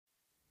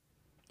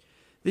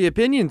The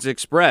opinions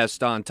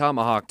expressed on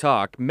Tomahawk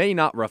Talk may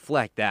not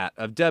reflect that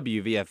of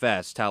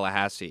WVFS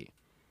Tallahassee.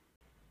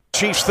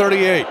 Chiefs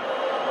 38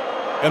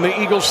 and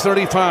the Eagles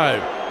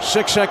 35.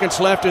 6 seconds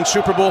left in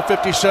Super Bowl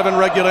 57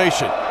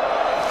 regulation.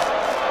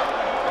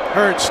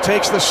 Hurts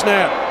takes the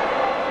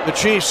snap. The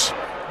Chiefs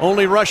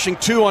only rushing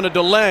 2 on a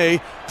delay.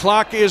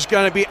 Clock is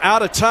going to be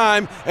out of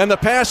time, and the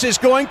pass is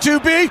going to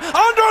be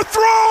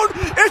underthrown.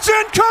 It's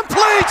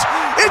incomplete.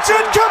 It's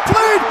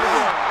incomplete.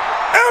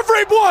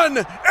 Everyone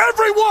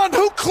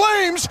who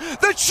claims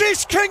the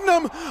Chiefs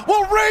Kingdom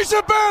will raise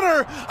a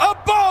banner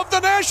above the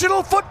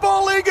National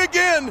Football League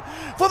again.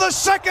 For the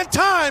second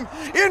time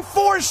in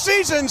 4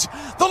 seasons,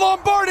 the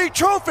Lombardi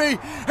Trophy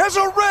has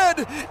a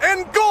red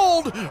and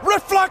gold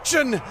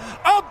reflection.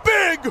 A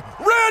big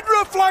red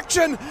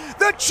reflection.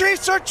 The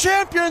Chiefs are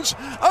champions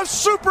of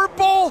Super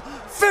Bowl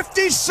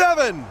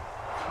 57.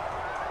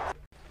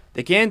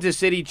 The Kansas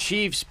City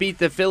Chiefs beat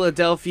the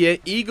Philadelphia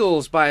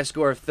Eagles by a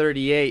score of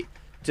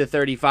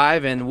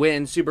 38-35 and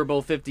win Super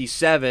Bowl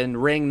 57,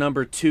 ring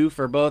number 2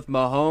 for both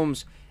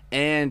Mahomes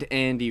and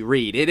Andy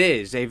Reid. It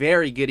is a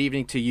very good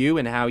evening to you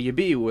and how you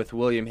be with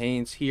William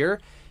Haynes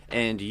here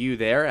and you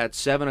there at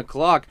 7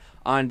 o'clock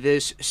on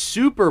this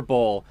Super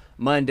Bowl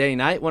Monday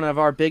night, one of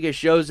our biggest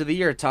shows of the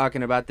year,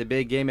 talking about the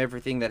big game,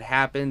 everything that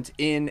happened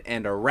in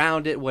and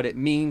around it, what it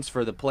means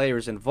for the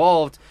players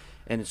involved,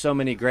 and so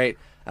many great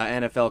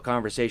NFL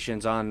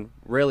conversations on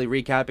really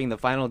recapping the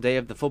final day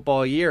of the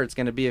football year. It's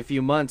going to be a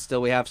few months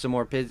till we have some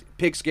more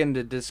pigskin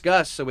to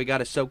discuss, so we got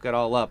to soak it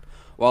all up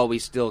while we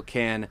still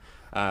can.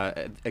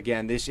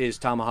 Again, this is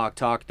Tomahawk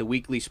Talk, the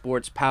weekly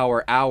sports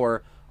power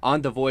hour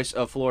on the voice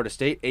of Florida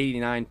State,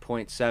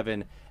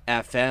 89.7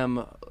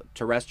 FM,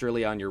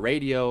 terrestrially on your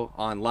radio,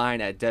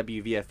 online at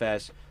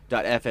wvfs.fsu.edu,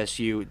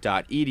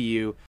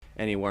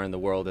 anywhere in the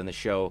world, and the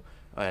show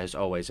is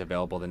always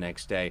available the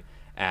next day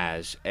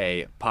as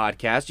a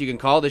podcast. You can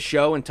call the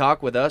show and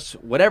talk with us.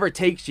 Whatever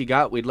takes you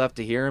got, we'd love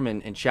to hear them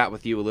and chat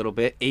with you a little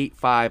bit.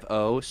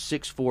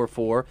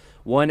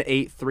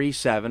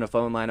 850-644-1837, a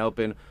phone line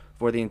open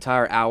for the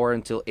entire hour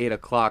until 8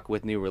 o'clock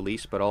with new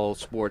release, but all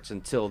sports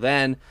until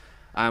then.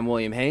 I'm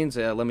William Haynes.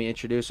 Let me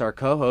introduce our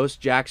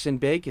co-host, Jackson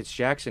Bake. It's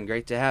Jackson.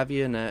 Great to have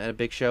you, and a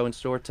big show in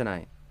store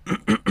tonight.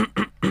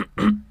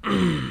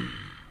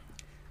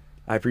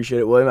 I appreciate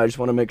it, William. I just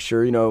want to make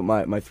sure,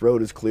 my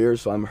throat is clear,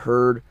 so I'm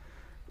heard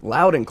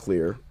loud and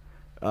clear.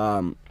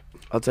 I'll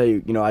tell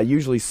you, I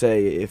usually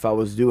say if I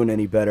was doing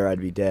any better, I'd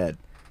be dead.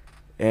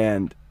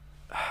 And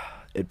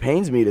it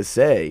pains me to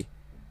say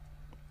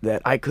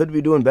that I could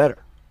be doing better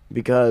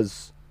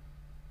because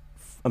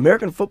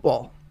American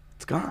football,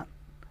 it's gone.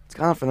 It's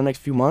gone for the next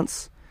few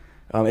months.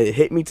 It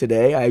hit me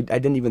today. I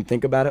didn't even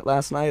think about it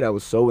last night. I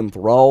was so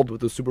enthralled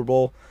with the Super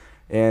Bowl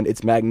and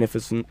its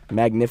magnificence,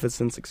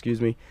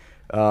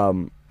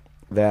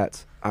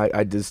 that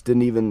I just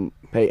didn't even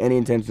pay any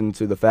attention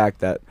to the fact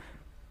that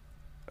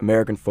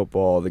American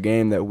football, the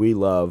game that we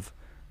love,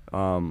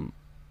 our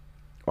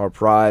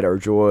pride, our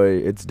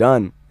joy, it's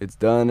done. It's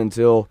done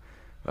until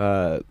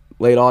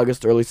late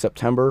August, early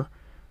September,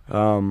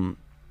 and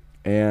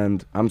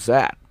I'm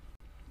sad.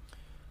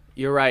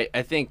 You're right.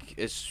 I think,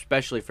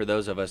 especially for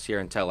those of us here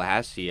in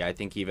Tallahassee, I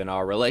think even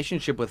our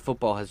relationship with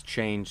football has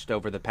changed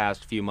over the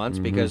past few months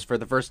because for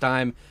the first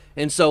time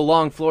in so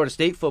long, Florida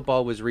State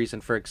football was reason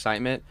for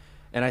excitement,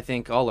 and I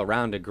think all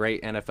around a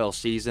great NFL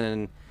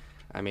season.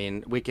 I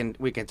mean, we can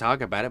talk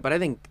about it, but I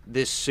think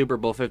this Super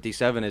Bowl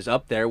 57 is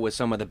up there with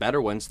some of the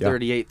better ones. Yeah.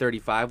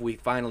 38-35. We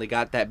finally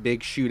got that big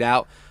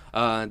shootout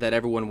that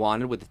everyone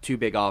wanted with the 2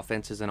 big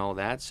offenses and all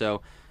that.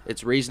 So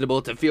it's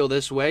reasonable to feel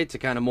this way, to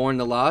kind of mourn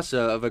the loss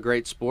of a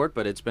great sport,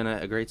 but it's been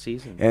a great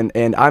season.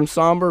 And I'm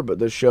somber, but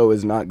this show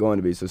is not going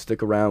to be, so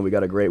stick around. We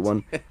got a great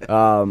one.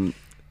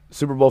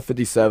 Super Bowl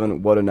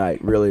 57, what a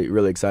night. Really,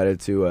 really excited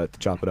to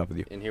chop it up with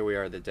you. And here we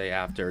are the day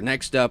after.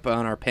 Next up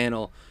on our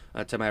panel,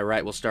 to my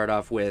right, we'll start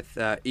off with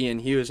Ian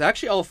Hughes.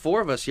 Actually, all 4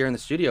 of us here in the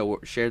studio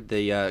shared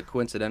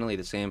coincidentally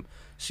the same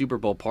Super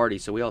Bowl party,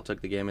 so we all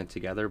took the game in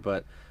together,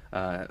 but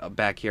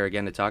back here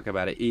again to talk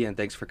about it. Ian,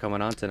 thanks for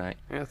coming on tonight.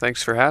 Yeah,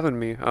 thanks for having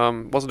me.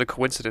 Wasn't a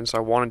coincidence. I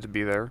wanted to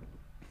be there.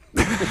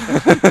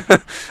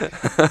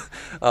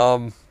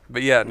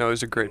 But yeah, no, it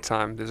was a great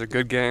time. It was a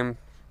good game.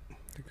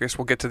 I guess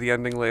we'll get to the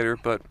ending later,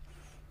 but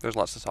there's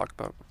lots to talk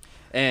about.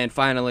 And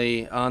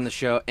finally on the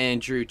show,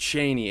 Andrew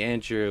Cheney.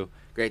 Andrew,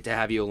 great to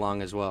have you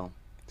along as well.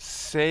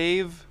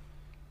 Save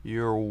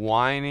your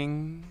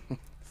whining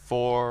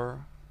for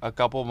a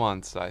couple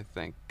months, I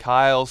think.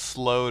 Kyle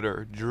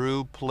Sloter,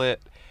 Drew Plitt,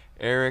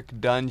 Eric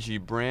Dungy,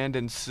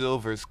 Brandon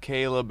Silvers,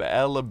 Caleb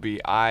Ellaby.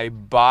 I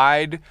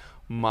bide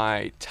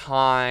my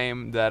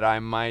time that I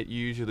might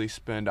usually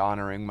spend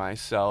honoring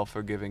myself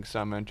or giving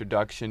some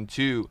introduction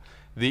to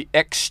the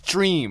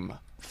Extreme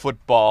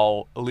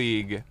Football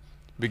League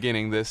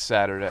beginning this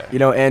Saturday.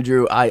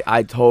 Andrew,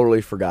 I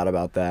totally forgot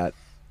about that,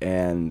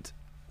 and,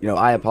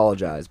 I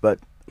apologize. But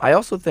I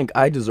also think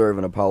I deserve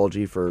an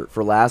apology for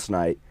last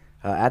night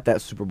at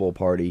that Super Bowl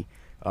party.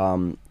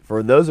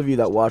 For those of you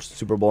that watched the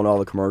Super Bowl and all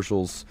the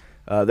commercials,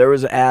 there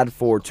was an ad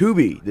for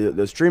Tubi,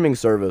 the streaming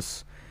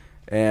service,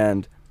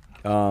 And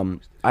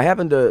I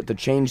happened to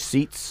change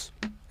seats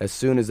as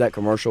soon as that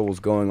commercial was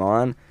going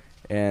on.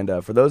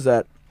 And for those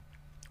that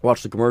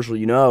watched the commercial,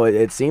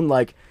 it seemed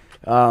like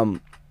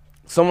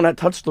someone had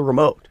touched the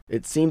remote.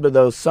 It seemed as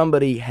though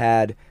somebody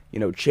had,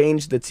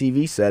 changed the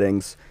TV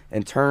settings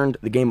and turned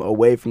the game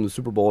away from the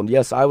Super Bowl. And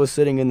yes, I was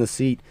sitting in the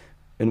seat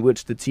in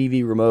which the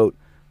TV remote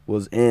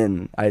was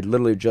in. I had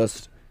literally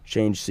just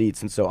changed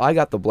seats. And so I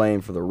got the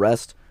blame for the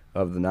rest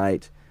of the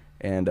night.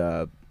 And,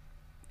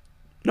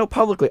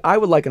 publicly, I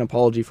would like an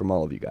apology from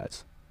all of you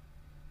guys.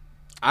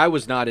 I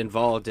was not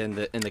involved in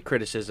the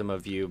criticism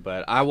of you,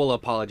 but I will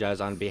apologize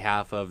on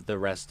behalf of the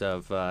rest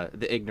of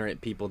the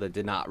ignorant people that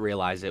did not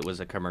realize it was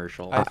a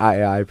commercial.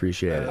 I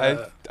appreciate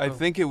it. I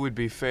think it would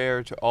be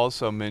fair to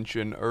also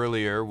mention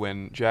earlier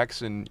when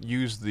Jackson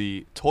used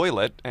the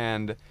toilet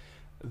and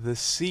the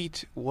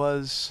seat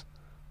was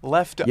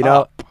left up.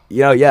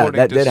 Yeah,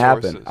 that did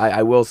sources. happen.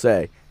 I will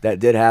say that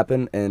did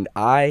happen, and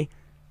I,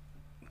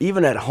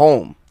 even at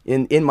home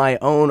in my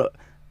own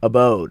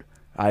abode,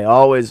 I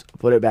always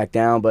put it back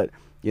down. But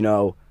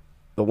the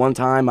one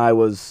time I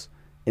was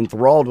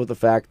enthralled with the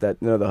fact that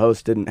the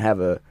host didn't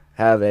have a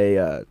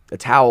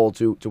towel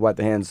to wipe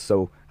the hands,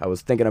 so I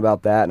was thinking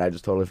about that, and I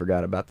just totally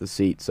forgot about the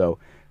seat. So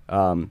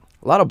a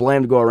lot of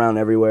blame to go around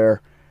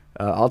everywhere.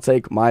 I'll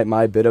take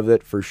my bit of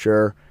it for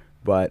sure.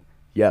 But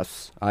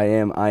yes, I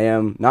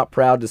am not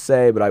proud to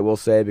say, but I will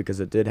say, because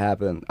it did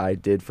happen, I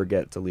did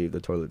forget to leave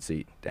the toilet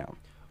seat down.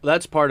 Well,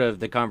 that's part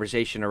of the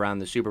conversation around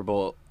the Super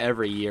Bowl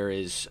every year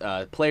is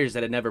players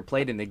that had never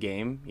played in the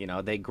game.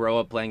 They grow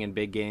up playing in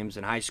big games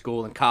in high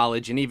school and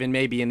college and even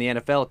maybe in the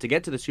NFL to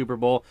get to the Super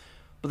Bowl.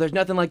 But there's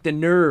nothing like the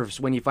nerves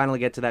when you finally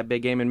get to that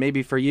big game. And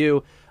maybe for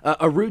you,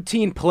 a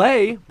routine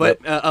play, but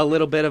a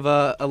little bit of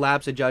a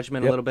lapse of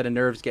judgment, a little bit of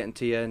nerves getting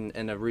to you,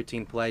 and a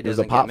routine play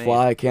doesn't get made. There's a pop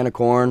fly, a can of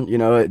corn.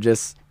 It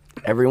just,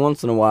 every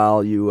once in a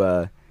while,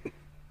 you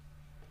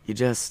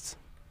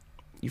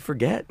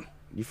forget.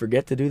 You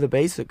forget to do the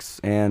basics.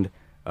 And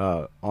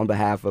on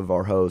behalf of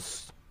our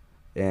hosts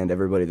and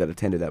everybody that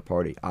attended that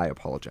party, I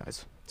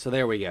apologize. So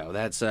there we go.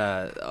 That's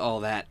all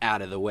that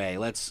out of the way.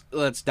 Let's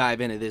dive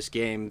into this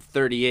game.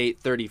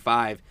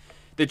 38-35.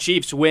 The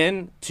Chiefs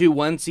win. 2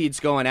 1 seeds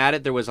going at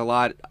it. There was a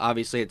lot,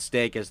 obviously, at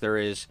stake, as there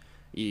is,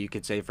 you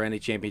could say, for any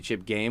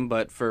championship game.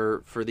 But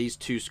for these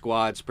two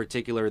squads,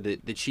 particularly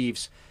the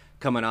Chiefs,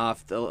 coming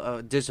off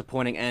a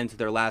disappointing end to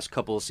their last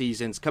couple of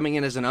seasons, coming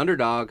in as an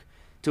underdog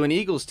to an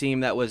Eagles team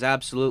that was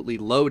absolutely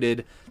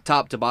loaded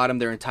top to bottom.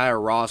 Their entire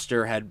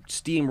roster had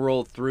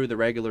steamrolled through the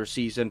regular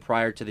season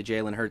prior to the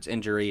Jalen Hurts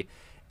injury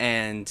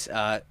and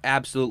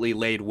absolutely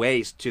laid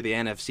waste to the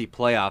NFC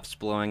playoffs,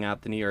 blowing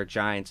out the New York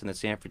Giants and the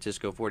San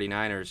Francisco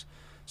 49ers.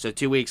 So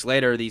 2 weeks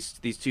later, these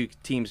two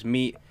teams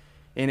meet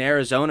in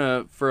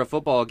Arizona for a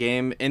football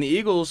game, and the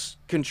Eagles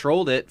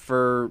controlled it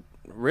for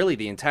really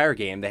the entire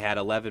game. They had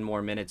 11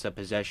 more minutes of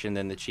possession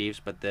than the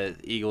Chiefs, but the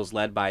Eagles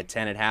led by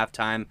 10 at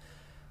halftime.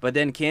 But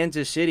then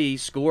Kansas City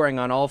scoring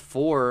on all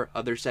 4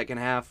 of their second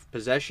half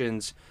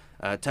possessions,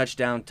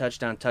 touchdown,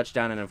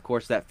 and of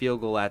course that field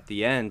goal at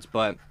the end.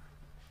 But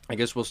I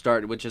guess we'll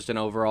start with just an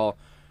overall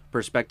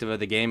perspective of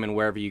the game and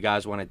wherever you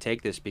guys want to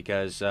take this,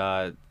 because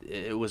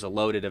it was a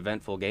loaded,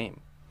 eventful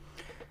game.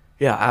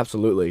 Yeah,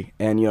 absolutely.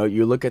 And,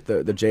 you look at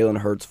the Jalen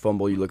Hurts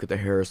fumble, you look at the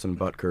Harrison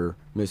Butker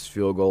missed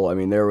field goal. I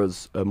mean, there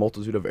was a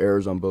multitude of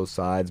errors on both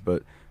sides,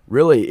 but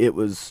really it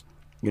was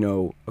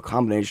a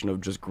combination of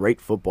just great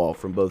football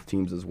from both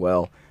teams as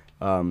well.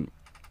 During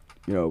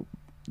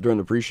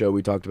the pre-show,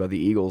 we talked about the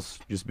Eagles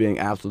just being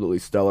absolutely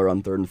stellar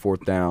on 3rd and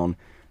 4th down.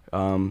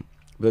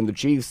 Then the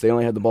Chiefs, they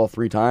only had the ball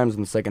 3 times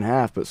in the second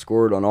half, but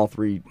scored on all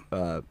three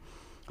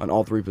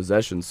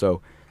possessions.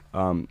 So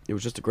it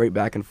was just a great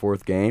back and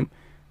forth game.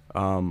 I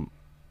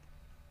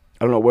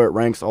don't know where it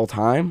ranks all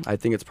time. I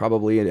think it's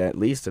probably at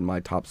least in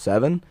my top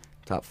 7,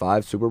 top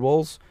 5 Super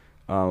Bowls.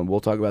 We'll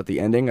talk about the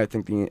ending. I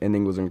think the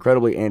ending was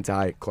incredibly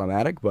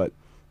anticlimactic, but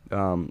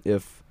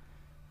if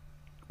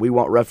we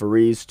want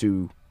referees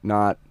to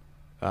not,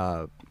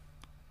 to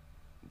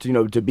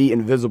be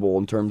invisible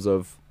in terms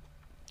of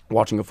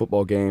watching a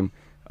football game,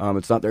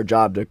 it's not their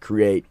job to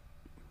create,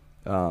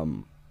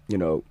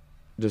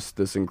 just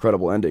this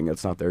incredible ending.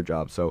 It's not their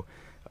job. So,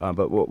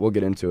 but we'll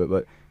get into it.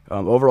 But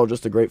overall,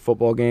 just a great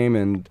football game,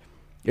 and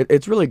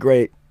it's really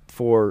great.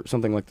 For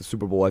something like the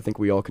Super Bowl, I think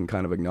we all can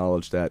kind of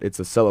acknowledge that it's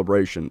a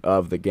celebration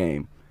of the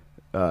game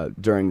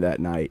during that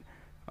night.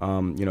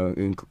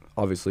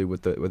 Obviously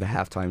with the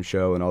halftime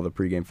show and all the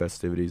pregame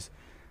festivities.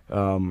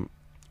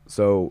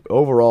 So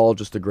overall,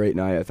 just a great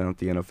night. I think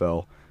the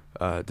NFL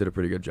did a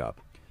pretty good job.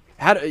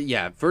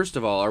 First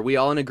of all, are we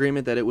all in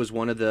agreement that it was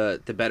one of the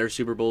better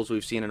Super Bowls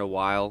we've seen in a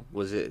while?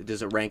 Does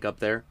it rank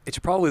up there? It's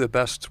probably the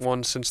best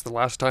one since the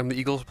last time the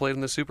Eagles played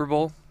in the Super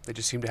Bowl. They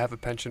just seem to have a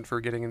penchant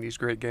for getting in these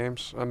great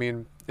games. I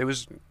mean, it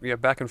was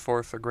back and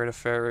forth, a great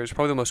affair. It was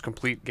probably the most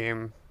complete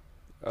game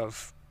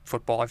of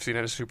football I've seen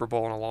in a Super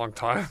Bowl in a long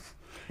time.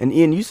 And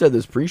Ian, you said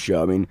this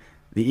pre-show. I mean,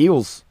 the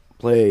Eagles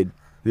played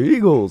the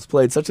Eagles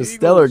played such a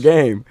stellar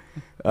game.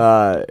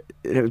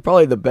 It was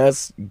probably the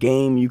best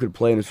game you could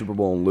play in a Super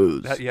Bowl and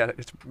lose.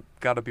 It's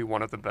got to be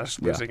one of the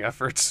best losing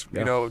efforts. Yeah.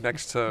 You know,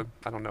 next to,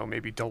 I don't know,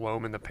 maybe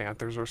Delhomme and the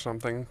Panthers or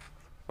something.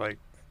 Like,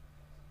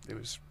 it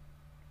was,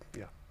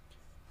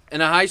 In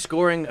a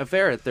high-scoring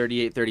affair at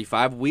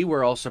 38-35, we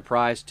were all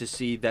surprised to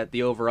see that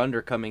the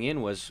over-under coming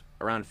in was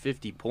around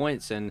 50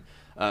 points and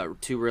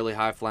two really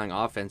high-flying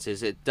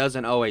offenses. It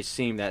doesn't always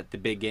seem that the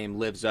big game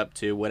lives up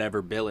to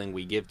whatever billing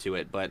we give to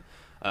it, but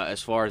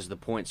as far as the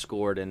points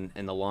scored and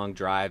the long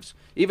drives,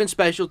 even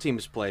special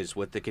teams plays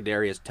with the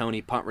Kadarius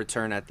Toney punt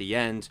return at the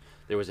end.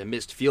 There was a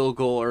missed field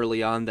goal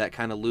early on that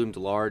kind of loomed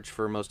large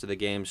for most of the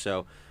game.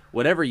 So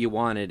whatever you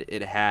wanted,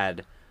 it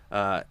had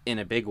in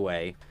a big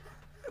way.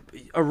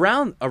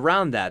 Around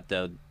that,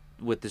 though,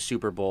 with the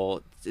Super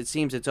Bowl, it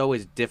seems it's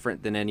always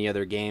different than any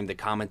other game. The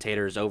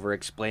commentators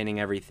over-explaining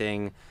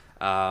everything.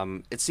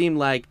 It seemed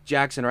like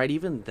Jackson, right?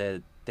 Even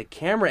the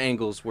camera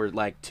angles were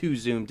like too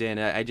zoomed in.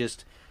 It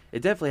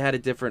definitely had a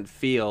different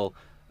feel.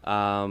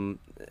 How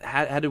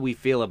did we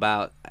feel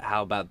about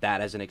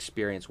that as an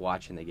experience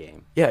watching the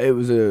game? Yeah, it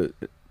was it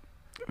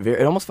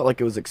almost felt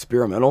like it was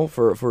experimental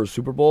for a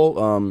Super Bowl.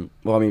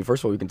 Well, I mean, first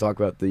of all, we can talk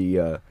about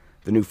the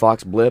new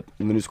Fox blip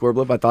and the new score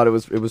blip. I thought it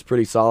was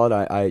pretty solid.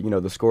 I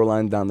the score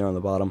line down there on the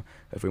bottom,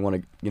 if we want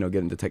to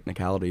get into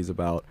technicalities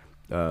about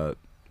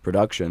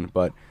production,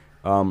 but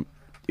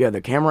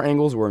the camera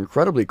angles were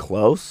incredibly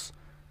close.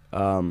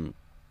 Kind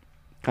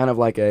of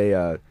like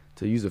to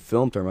use a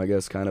film term, I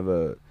guess, kind of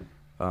a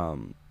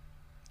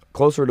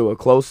closer to a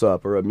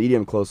close-up or a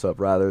medium close-up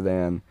rather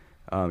than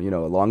a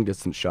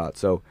long-distance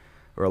shot, or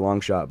a long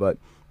shot. But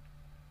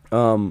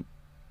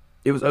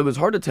it was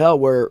hard to tell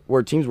where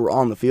teams were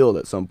on the field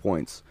at some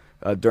points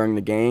during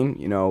the game.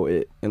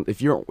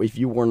 If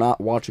you were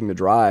not watching the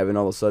drive and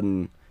all of a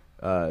sudden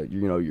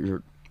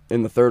you're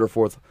in the third or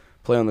fourth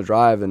play on the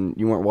drive and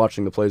you weren't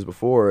watching the plays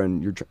before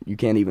and you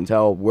can't even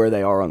tell where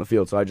they are on the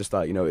field. So I just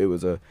thought it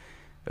was a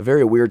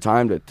very weird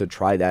time to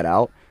try that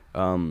out.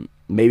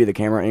 Maybe the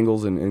camera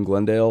angles in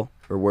Glendale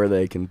or where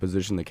they can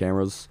position the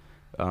cameras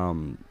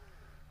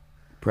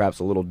perhaps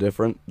a little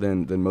different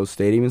than most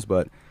stadiums,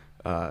 but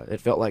it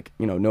felt like,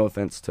 no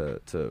offense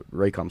to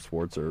Raycom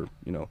Sports or,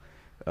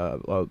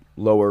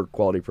 lower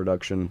quality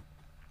production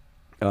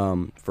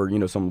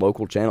for, some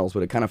local channels,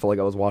 but it kind of felt like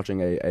I was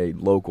watching a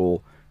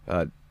local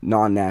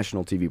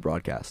non-national TV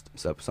broadcast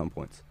at some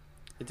points.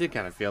 It did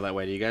kind of feel that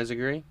way. Do you guys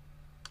agree?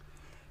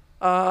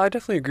 I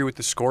definitely agree with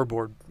the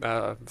scoreboard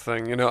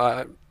thing.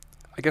 I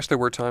guess there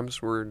were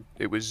times where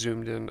it was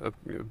zoomed in a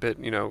bit,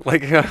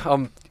 like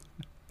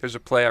there's a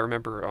play I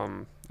remember,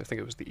 I think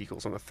it was the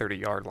Eagles on the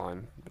 30-yard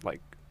line,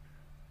 like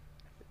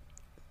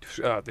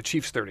the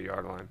Chiefs'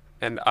 30-yard line.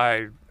 And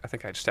I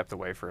think I stepped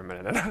away for a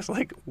minute, and I was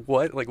like,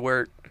 what? Like,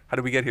 where? How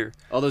did we get here?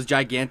 All those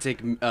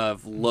gigantic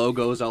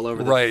logos all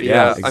over the right, field.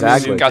 Yeah,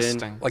 exactly.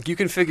 Disgusting. Like, you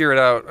can figure it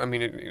out, I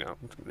mean,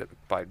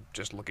 by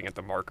just looking at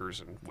the markers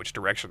and which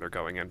direction they're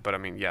going in. But, I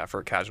mean, yeah, for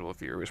a casual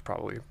viewer, it was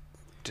probably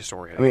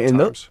disorienting I mean, at and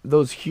times.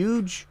 those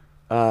huge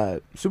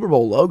Super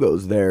Bowl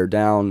logos there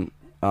down,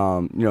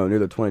 near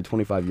the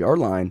 20-25-yard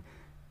line.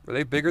 Were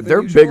they bigger than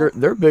They're usual? bigger.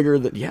 They're bigger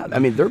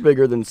than they're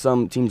bigger than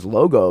some teams'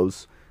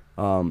 logos.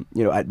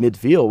 At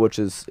midfield, which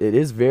is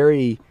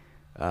very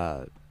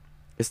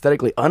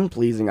aesthetically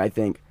unpleasing, I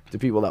think, to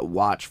people that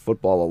watch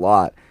football a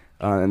lot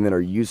and that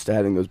are used to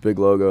having those big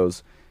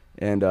logos.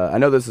 And I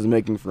know this is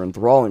making for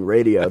enthralling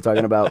radio,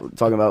 talking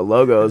about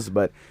logos,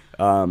 but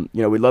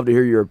we'd love to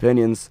hear your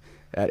opinions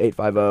at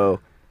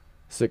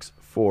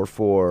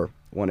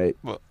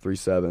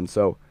 850-644-1837.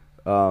 So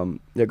go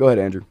ahead,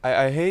 Andrew.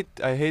 I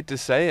hate to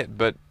say it,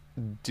 but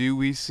do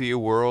we see a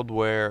world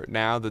where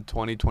now the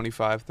 20,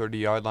 25,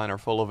 30-yard line are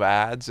full of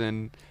ads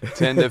in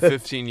 10 to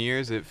 15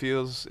 years? It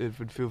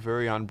would feel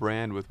very on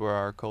brand with where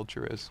our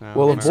culture is now.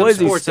 Well, And some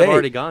Boise sports State have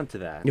already gone to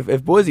that.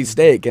 If Boise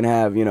State can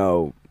have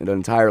an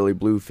entirely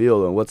blue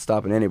field, and what's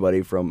stopping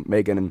anybody from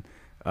making and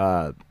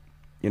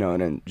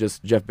then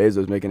just Jeff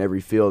Bezos making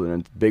every field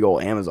and a big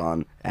old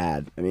Amazon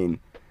ad? I mean,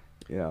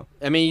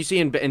 you see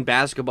in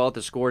basketball at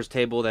the scores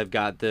table, they've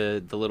got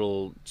the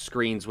little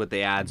screens with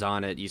the ads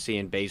on it. You see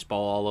in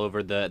baseball all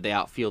over the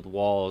outfield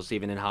walls.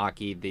 Even in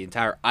hockey, the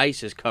entire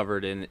ice is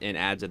covered in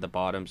ads at the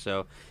bottom.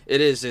 So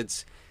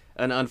it's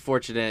an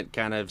unfortunate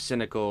kind of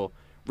cynical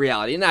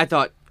reality. And I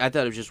thought it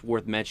was just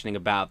worth mentioning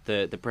about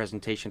the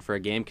presentation for a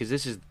game, because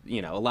this is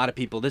a lot of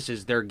people, this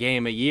is their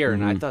game a year,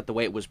 and I thought the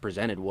way it was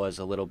presented was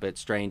a little bit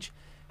strange.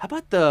 How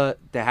about the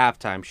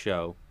halftime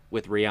show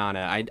with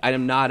Rihanna? I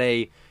am not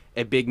a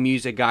big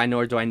music guy,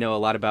 nor do I know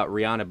a lot about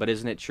Rihanna, but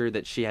isn't it true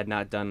that she had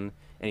not done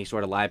any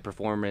sort of live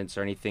performance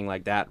or anything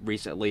like that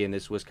recently, and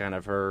this was kind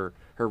of her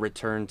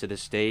return to the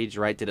stage,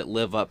 right? Did it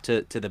live up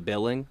to the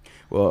billing?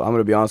 Well, I'm going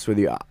to be honest with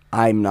you.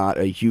 I'm not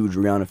a huge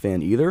Rihanna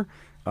fan either.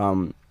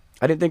 I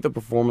didn't think the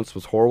performance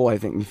was horrible. I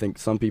think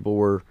some people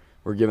were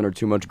giving her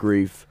too much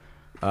grief,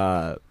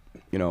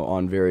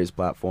 on various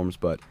platforms,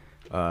 but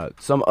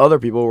some other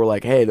people were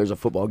like, hey, there's a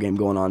football game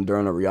going on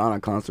during a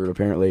Rihanna concert,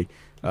 apparently,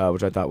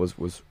 which I thought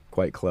was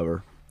quite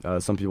clever.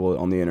 Some people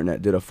on the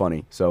internet did a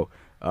funny. So,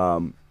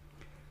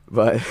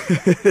 but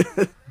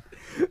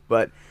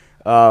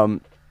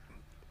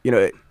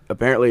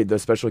apparently the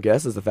special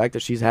guest is the fact that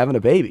she's having a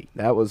baby.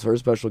 That was her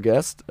special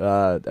guest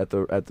at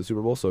the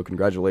Super Bowl. So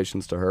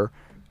congratulations to her.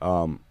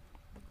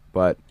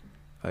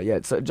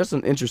 It's just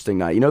an interesting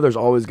night. There's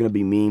always going to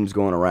be memes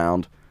going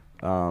around.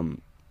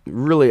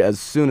 Really, as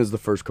soon as the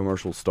first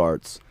commercial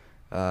starts,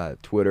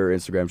 Twitter,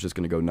 Instagram's just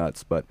going to go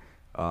nuts. But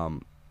I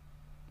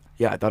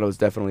thought it was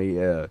definitely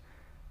a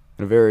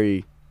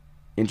very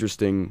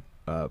interesting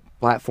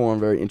platform,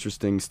 very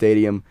interesting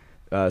stadium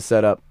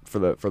setup for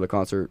the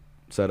concert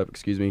setup.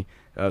 Excuse me.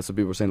 Some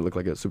people were saying it looked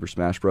like a Super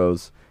Smash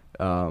Bros.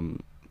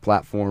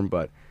 Platform,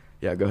 but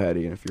yeah, go ahead,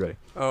 Ian, if you're ready.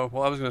 Oh,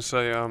 well, I was going to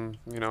say,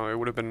 it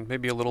would have been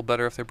maybe a little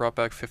better if they brought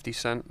back 50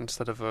 Cent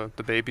instead of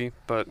the baby,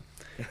 but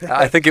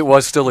I think it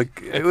was still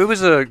it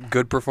was a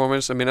good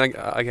performance. I mean,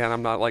 again,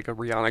 I'm not like a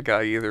Rihanna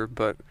guy either,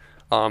 but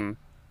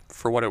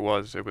for what it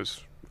was,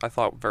 I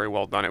thought, very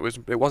well done.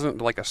 It wasn't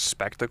like a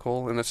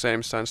spectacle in the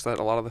same sense that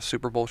a lot of the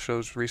Super Bowl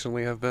shows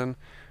recently have been,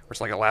 where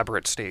it's like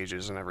elaborate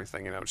stages and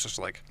everything. It's just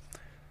like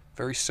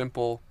very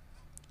simple.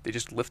 They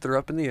just lifted her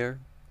up in the air,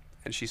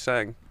 and she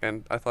sang,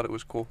 and I thought it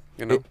was cool.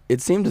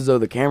 It seemed as though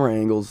the camera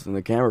angles and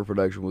the camera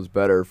production was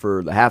better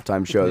for the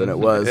halftime show than it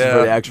was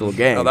for the actual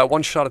game. No, that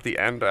one shot at the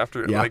end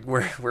after, like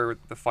where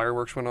the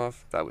fireworks went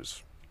off, that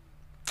was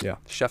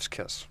chef's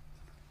kiss.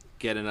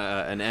 Get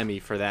an Emmy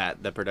for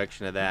that, the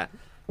production of that.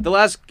 The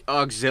last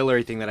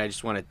auxiliary thing that I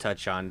just want to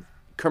touch on,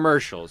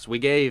 commercials. We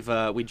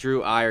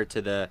drew ire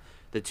to the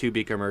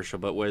Tubi commercial,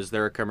 but was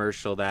there a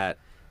commercial that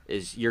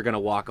you're going to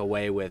walk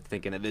away with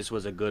thinking that this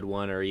was a good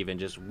one, or even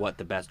just what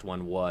the best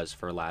one was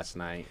for last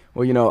night?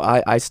 Well,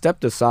 I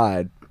stepped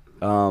aside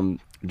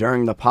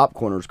during the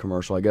Popcorners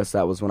commercial. I guess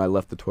that was when I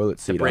left the toilet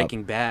seat The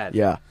Breaking Bad.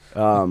 Yeah.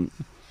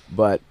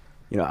 But,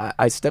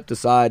 I stepped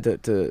aside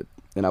to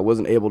and I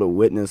wasn't able to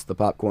witness the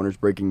Popcorners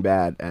Breaking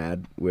Bad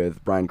ad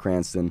with Bryan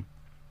Cranston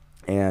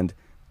and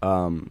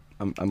I'm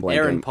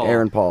blanking.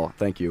 Aaron Paul,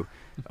 thank you.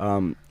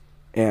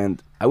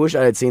 And I wish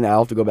I had seen that. I'll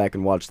have to go back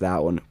and watch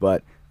that one.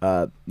 But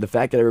the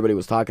fact that everybody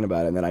was talking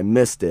about it and that I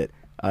missed it,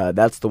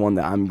 that's the one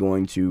that I'm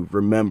going to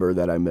remember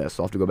that I missed.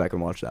 So I'll have to go back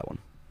and watch that one.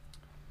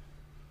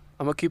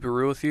 I'm going to keep it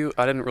real with you.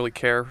 I didn't really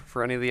care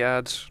for any of the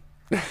ads.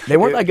 They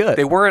weren't that good.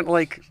 They weren't,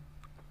 like,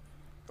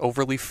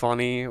 overly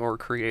funny or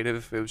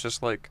creative. It was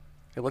just like,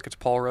 hey, look, it's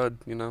Paul Rudd,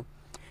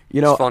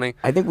 It's funny.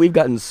 I think we've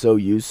gotten so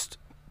used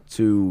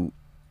to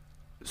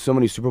so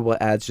many Super Bowl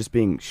ads just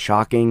being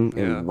shocking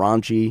and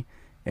raunchy,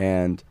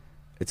 and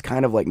it's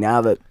kind of like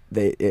now that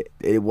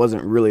it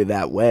wasn't really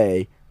that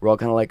way, we're all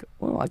kind of like,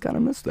 well, I kind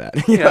of missed that.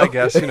 I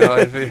guess they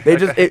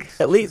just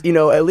at least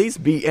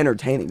be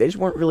entertaining. They just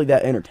weren't really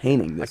that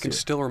entertaining this year. I can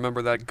still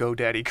remember that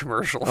GoDaddy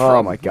commercial.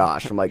 Oh my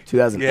gosh, from like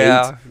 2008.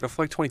 Yeah, from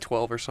like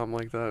 2012 or something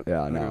like that.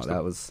 Yeah, no,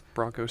 that was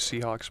Broncos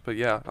Seahawks, but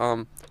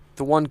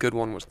the one good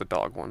one was the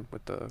dog one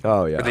with the.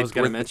 Oh yeah, I was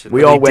going to mention.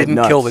 We all went didn't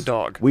nuts. Kill the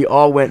dog. We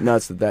all went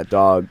nuts that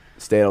dog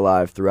stayed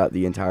alive throughout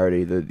the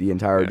entirety, the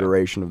entire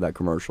duration of that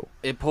commercial.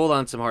 It pulled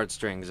on some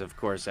heartstrings, of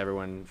course.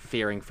 Everyone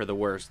fearing for the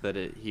worst that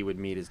he would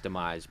meet his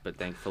demise, but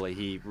thankfully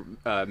he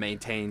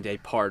maintained an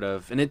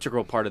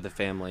integral part of the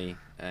family,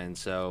 and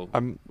so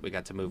we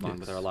got to move on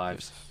with our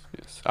lives.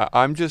 Yes.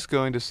 I'm just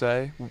going to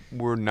say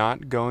we're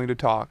not going to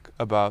talk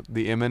about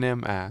the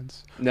M&M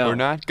ads. No. We're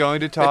not going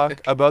to talk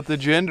about the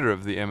gender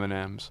of the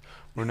M&Ms.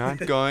 We're not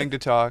going to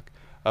talk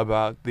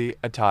about the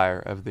attire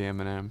of the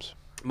M&Ms.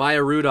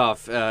 Maya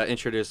Rudolph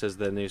introduced as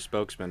the new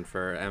spokesman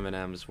for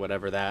M&M's,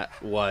 whatever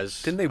that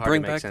was. Didn't they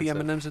bring back the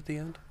M&M's at the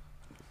end?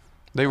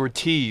 They were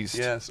teased.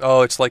 Yes.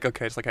 Oh, it's like an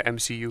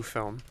MCU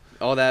film.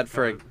 All that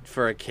for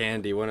a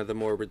candy, one of the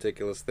more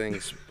ridiculous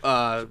things.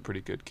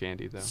 Pretty good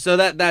candy, though. So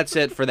that's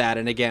it for that.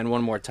 And again,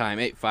 one more time,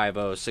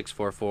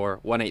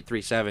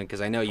 850-644-1837,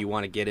 because I know you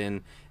want to get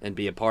in and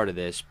be a part of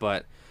this.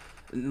 But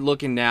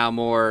looking now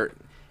more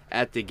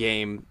at the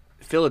game,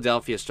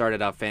 Philadelphia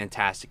started out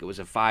fantastic. It was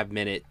a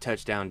 5-minute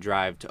touchdown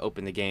drive to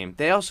open the game.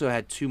 They also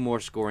had 2 more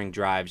scoring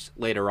drives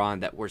later on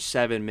that were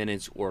 7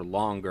 minutes or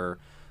longer.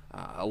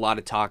 A lot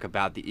of talk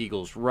about the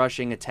Eagles'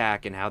 rushing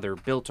attack and how they're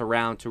built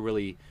around to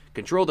really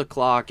control the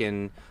clock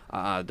and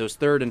those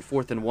 3rd and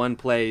 4th and 1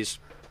 plays.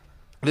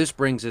 This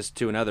brings us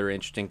to another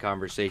interesting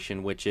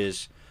conversation, which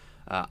is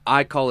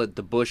I call it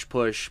the Bush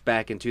push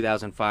back in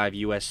 2005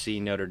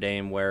 USC Notre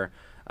Dame, where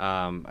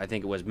I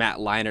think it was Matt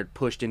Leinart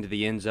pushed into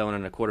the end zone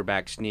on a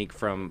quarterback sneak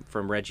from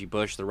Reggie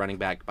Bush, the running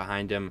back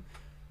behind him.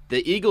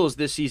 The Eagles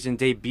this season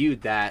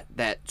debuted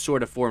that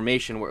sort of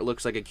formation where it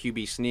looks like a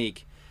QB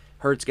sneak.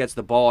 Hurts gets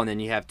the ball, and then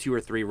you have 2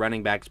 or 3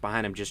 running backs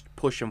behind him just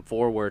push him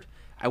forward.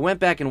 I went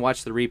back and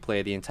watched the replay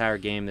of the entire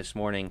game this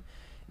morning.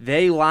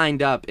 They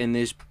lined up in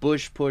this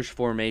Bush push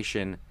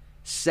formation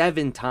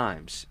 7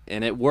 times,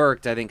 and it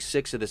worked. I think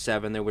 6 of the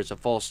 7. There was a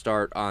false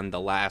start on the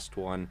last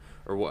one,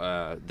 or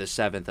the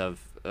 7th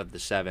of the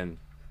 7.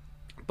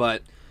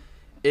 But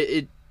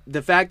the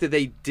fact that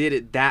they did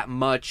it that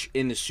much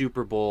in the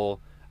Super Bowl,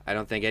 I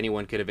don't think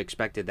anyone could have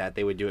expected that.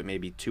 They would do it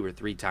maybe 2 or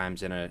 3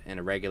 times in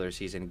a regular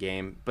season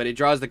game. But it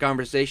draws the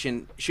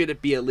conversation, should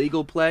it be a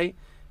legal play?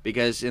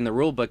 Because in the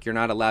rule book, you're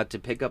not allowed to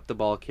pick up the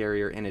ball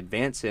carrier and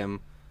advance him.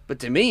 But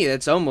to me,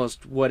 that's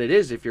almost what it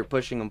is if you're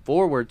pushing him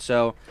forward.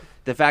 So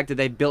the fact that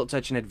they built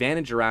such an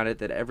advantage around it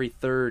that every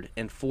 3rd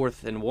and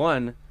 4th and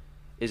 1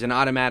 is an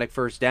automatic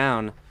first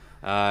down,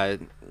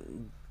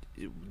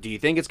 do you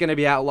think it's going to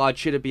be outlawed?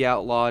 Should it be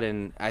outlawed?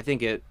 And I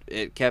think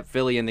it kept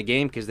Philly in the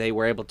game because they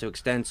were able to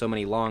extend so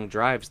many long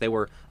drives. They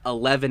were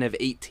 11 of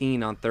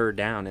 18 on 3rd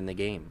down in the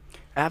game.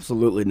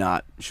 Absolutely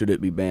not. Should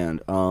it be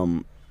banned?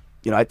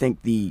 I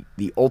think the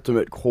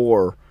ultimate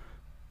core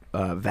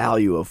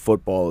value of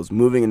football is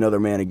moving another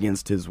man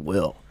against his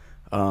will.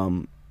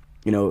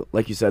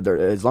 Like you said,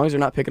 as long as they're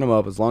not picking him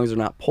up, as long as they're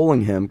not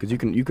pulling him, because you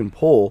can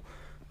pull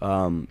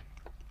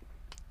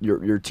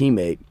your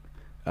teammate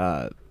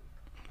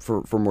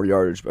for more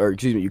yardage, or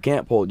excuse me, you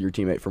can't pull your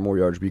teammate for more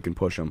yardage, but you can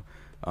push him.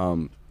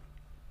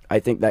 I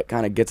think that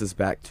kind of gets us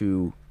back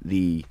to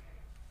the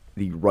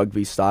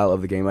rugby style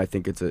of the game. I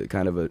think it's a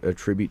kind of a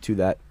tribute to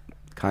that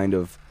kind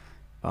of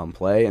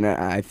play, and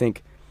I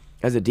think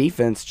as a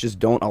defense, just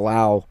don't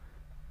allow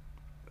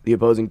the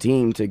opposing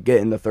team to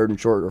get in the 3rd and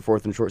short or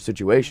 4th and short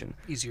situation.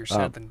 Easier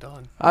said than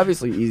done.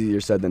 Obviously,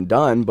 easier said than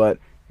done, but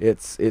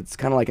it's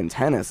kind of like in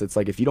tennis. It's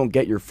like if you don't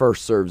get your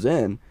first serves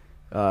in,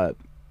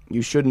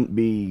 you shouldn't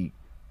be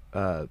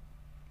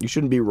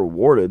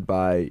rewarded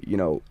by,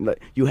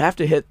 you have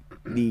to hit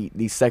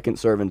the second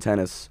serve in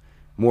tennis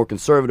more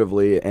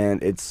conservatively,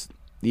 and it's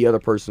the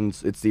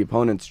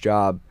opponent's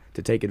job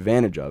to take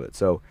advantage of it.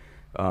 So,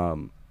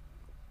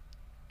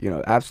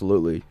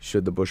 absolutely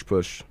should the bush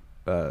push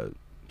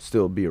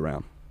still be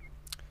around.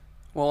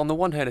 Well, on the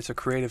one hand, it's a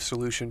creative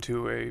solution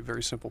to a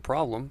very simple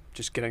problem,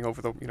 just getting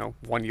over the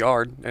 1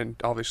 yard, and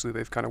obviously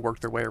they've kind of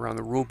worked their way around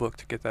the rule book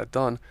to get that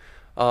done.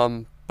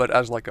 But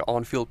as like an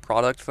on-field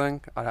product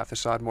thing, I'd have to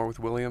side more with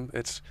William.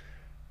 It's,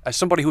 as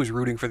somebody who was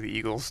rooting for the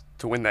Eagles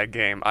to win that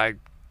game, I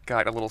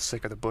got a little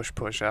sick of the bush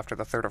push after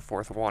the 3rd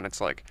or 4th one.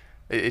 It's like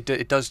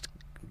it does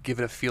give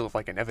it a feel of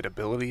like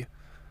inevitability,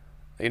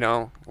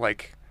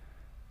 like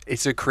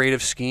it's a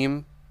creative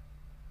scheme,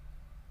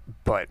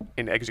 but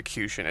in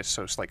execution, it's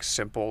so like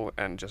simple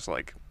and just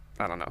like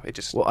I don't know. It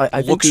just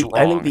looks wrong.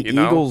 I think the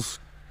Eagles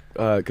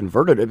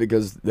converted it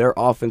because their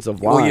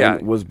offensive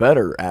line was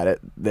better at it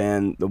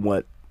than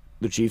what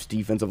the Chiefs'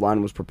 defensive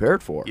line was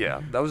prepared for.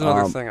 Yeah, that was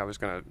another thing I was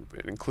going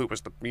to include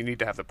was you need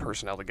to have the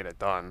personnel to get it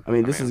done.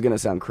 This is going to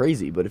sound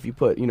crazy, but if you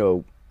put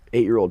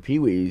 8-year-old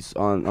peewees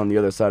on the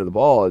other side of the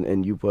ball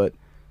and you put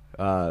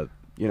a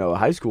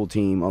high school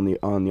team on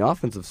the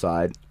offensive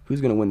side,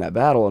 who's going to win that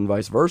battle and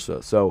vice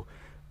versa? So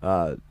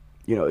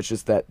it's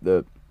just that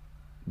the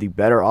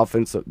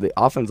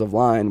offensive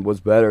line was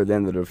better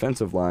than the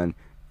defensive line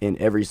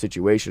in every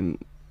situation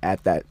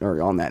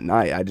on that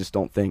night. I just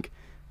don't think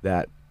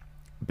that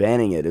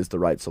banning it is the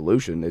right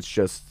solution. It's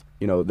just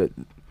that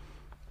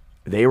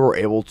they were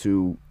able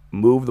to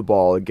move the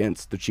ball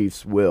against the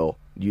Chiefs' will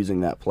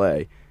using that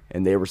play,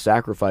 and they were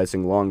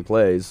sacrificing long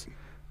plays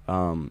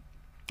in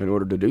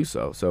order to do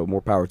so. So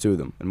more power to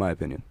them, in my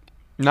opinion.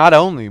 Not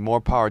only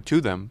more power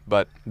to them,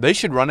 but they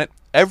should run it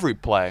every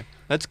play.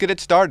 Let's get it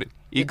started.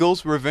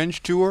 Eagles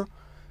revenge tour.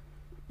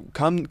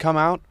 Come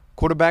out.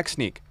 Quarterback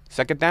sneak.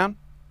 2nd down.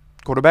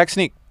 Quarterback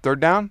sneak. 3rd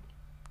down.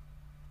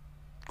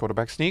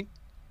 Quarterback sneak.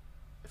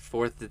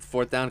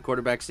 Fourth down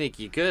quarterback sneak.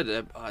 You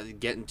could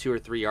getting 2 or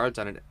 3 yards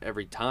on it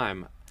every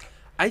time.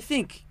 I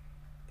think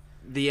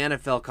the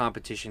NFL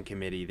competition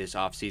committee this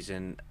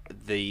offseason,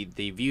 the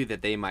view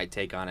that they might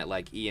take on it,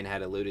 like Ian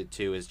had alluded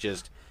to, is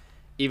just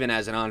even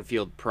as an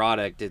on-field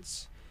product,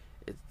 it's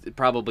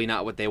probably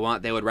not what they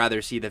want. They would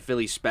rather see the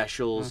Philly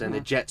specials and the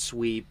jet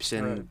sweeps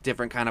and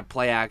different kind of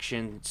play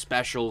action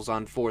specials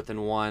on 4th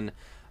and 1.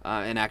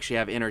 And actually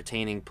have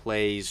entertaining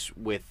plays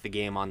with the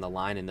game on the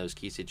line in those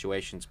key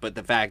situations. But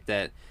the fact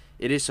that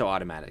it is so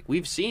automatic.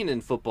 We've seen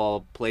in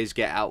football plays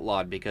get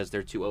outlawed because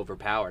they're too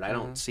overpowered. I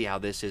don't see how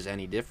this is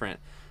any different.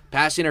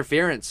 Pass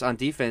interference on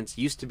defense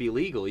used to be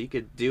legal. You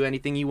could do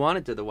anything you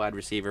wanted to the wide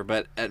receiver.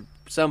 But at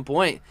some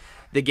point,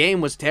 the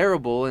game was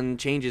terrible and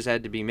changes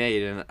had to be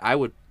made. And I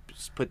would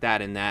put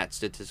that in that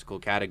statistical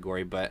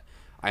category. But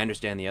I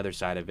understand the other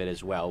side of it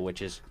as well,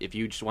 which is if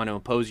you just want to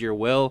impose your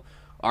will,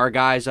 our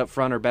guys up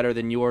front are better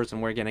than yours, and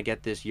we're going to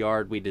get this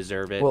yard. We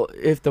deserve it. Well,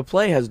 if the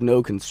play has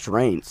no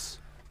constraints,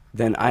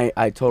 then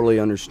I totally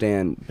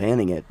understand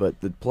banning it.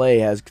 But the play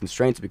has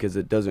constraints because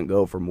it doesn't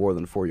go for more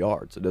than 4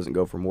 yards. It doesn't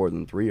go for more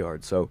than 3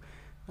 yards. So,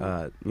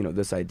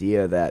 this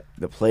idea that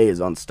the play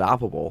is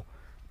unstoppable,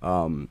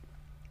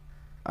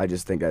 I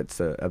just think that's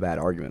a bad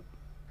argument.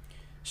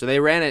 So they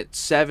ran it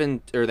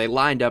they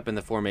lined up in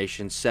the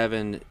formation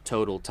 7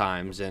 total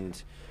times,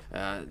 and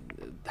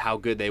how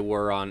good they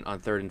were on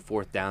 3rd and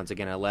 4th downs.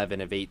 Again,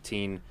 11 of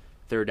 18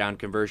 third down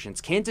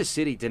conversions. Kansas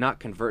City did not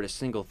convert a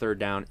single 3rd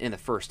down in the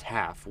first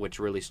half, which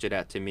really stood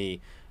out to me,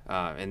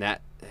 and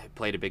that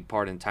played a big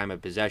part in time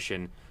of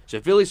possession.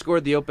 So Philly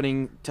scored the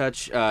opening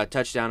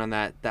touchdown on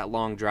that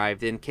long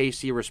drive. Then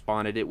KC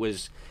responded. It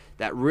was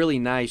that really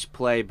nice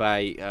play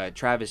by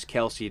Travis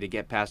Kelce to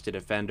get past a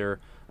defender,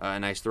 a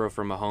nice throw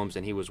from Mahomes,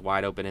 and he was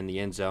wide open in the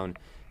end zone.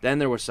 Then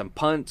there were some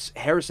punts.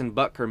 Harrison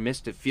Butker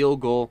missed a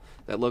field goal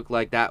that looked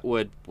like that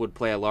would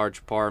play a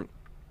large part.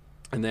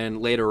 And then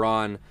later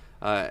on,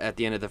 at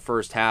the end of the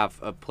first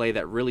half, a play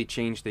that really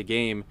changed the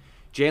game.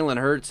 Jalen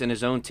Hurts in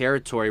his own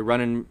territory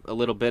running a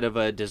little bit of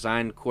a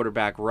designed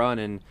quarterback run,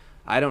 and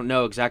I don't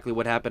know exactly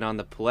what happened on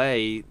the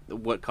play,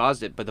 what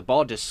caused it, but the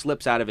ball just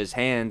slips out of his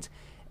hand,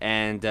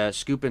 and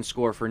scoop and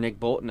score for Nick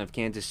Bolton of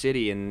Kansas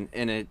City in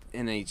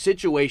a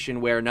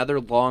situation where another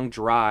long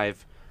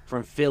drive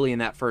from Philly in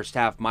that first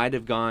half might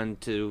have gone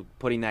to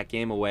putting that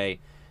game away.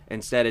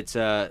 Instead, it's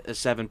a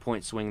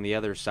 7-point swing the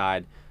other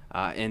side.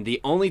 And the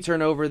only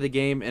turnover of the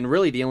game, and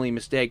really the only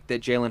mistake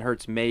that Jalen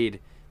Hurts made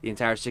the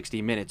entire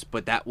 60 minutes,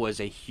 but that was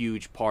a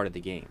huge part of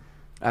the game.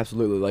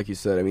 Absolutely, like you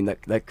said. I mean,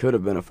 that could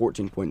have been a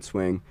 14-point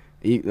swing.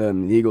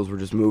 The Eagles were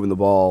just moving the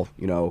ball,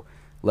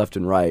 left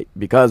and right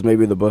because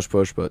maybe the Bush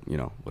push, but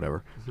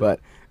whatever. But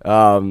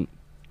I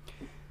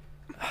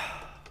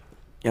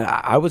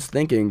was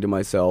thinking to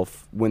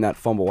myself when that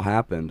fumble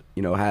happened,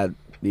 had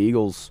the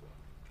Eagles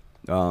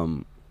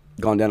gone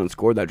down and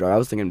scored that drive, I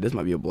was thinking this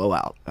might be a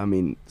blowout. I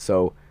mean,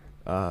 so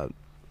the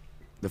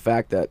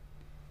fact that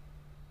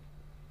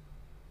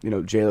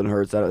Jalen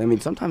Hurts,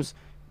 sometimes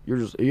are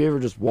you ever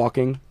just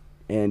walking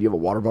and you have a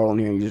water bottle in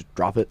here and you just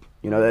drop it?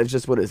 That's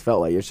just what it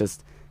felt like. It's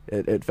just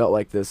it felt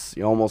like this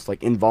almost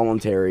like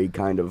involuntary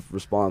kind of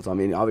response. I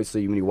mean,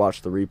 obviously when you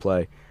watch the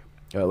replay,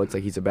 it looks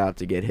like he's about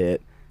to get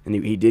hit, and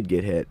he did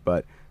get hit,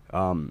 but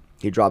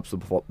he drops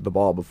the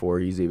ball before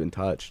he's even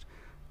touched.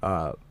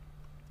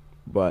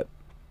 But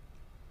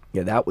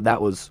yeah,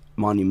 that was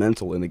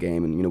monumental in the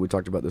game, and we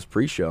talked about this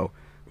pre-show.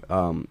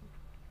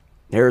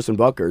 Harrison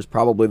Butker is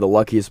probably the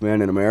luckiest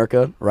man in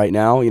America right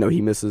now.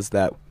 He misses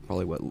that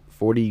probably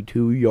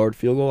 42-yard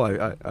field goal.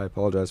 I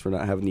apologize for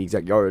not having the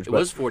exact yardage. It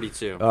was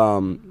 42.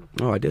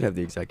 I did have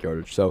the exact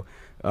yardage. So,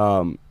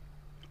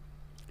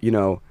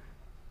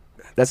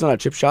 that's not a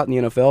chip shot in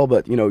the NFL,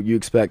 but you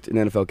expect an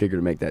NFL kicker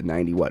to make that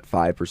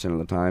 5% of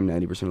the time,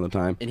 90% of the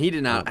time. And he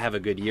did not have a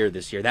good year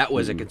this year. That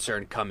was a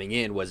concern coming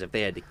in, was if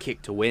they had to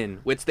kick to win,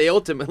 which they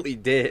ultimately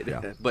did.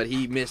 Yeah. But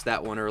he missed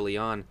that one early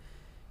on.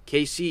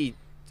 KC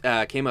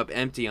came up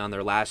empty on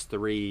their last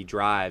 3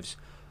 drives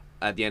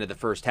at the end of the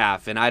first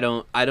half, and I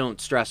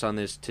don't stress on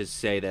this to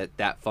say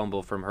that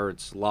fumble from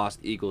Hurts lost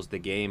Eagles the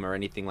game or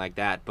anything like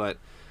that, but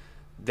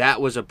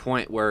that was a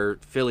point where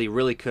Philly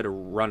really could have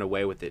run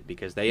away with it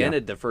because they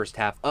ended the first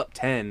half up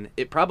 10.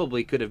 It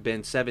probably could have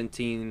been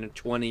 17,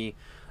 20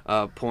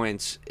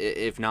 points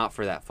if not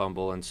for that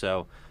fumble, and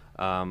so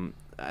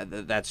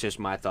that's just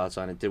my thoughts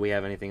on it. Did we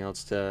have anything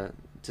else to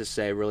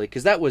say, really?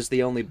 Because that was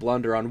the only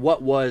blunder on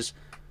what was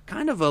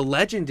kind of a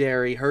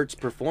legendary Hurts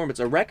performance,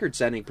 a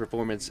record-setting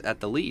performance at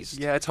the least.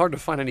 Yeah, it's hard to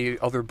find any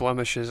other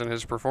blemishes in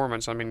his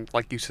performance. I mean,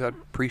 like you said,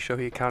 pre-show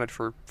he accounted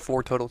for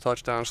 4 total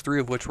touchdowns, 3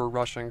 of which were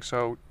rushing.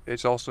 So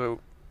it's also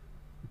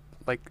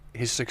like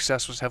his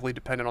success was heavily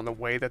dependent on the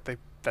way that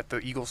the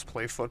Eagles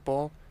play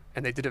football,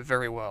 and they did it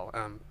very well.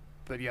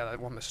 But yeah, that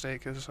one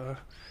mistake is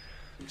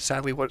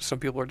sadly what some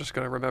people are just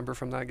going to remember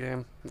from that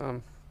game.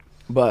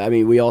 But I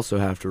mean, we also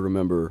have to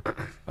remember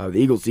the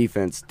Eagles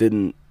defense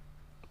didn't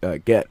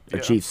get a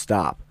Chiefs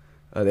stop.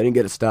 They didn't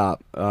get a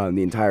stop in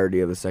the entirety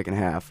of the second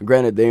half.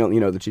 Granted, they don't.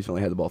 The Chiefs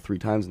only had the ball 3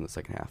 times in the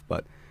second half,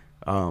 but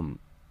to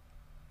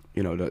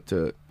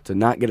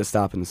not get a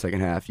stop in the second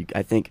half,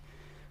 I think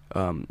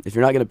if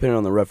you're not going to pin it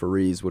on the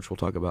referees, which we'll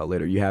talk about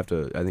later,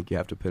 I think you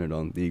have to pin it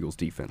on the Eagles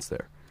defense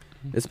there,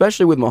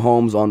 especially with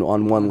Mahomes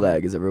on one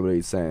leg, as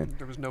everybody's saying.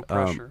 There was no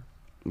pressure.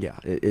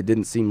 It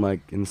didn't seem like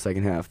in the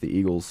second half the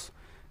Eagles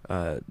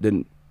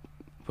didn't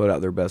put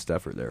out their best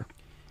effort there.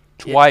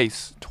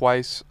 Twice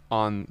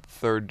on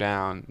 3rd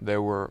down,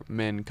 there were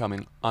men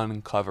coming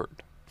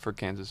uncovered for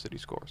Kansas City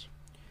scores.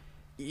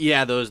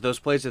 Yeah, those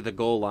plays at the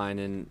goal line,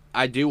 and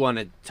I do want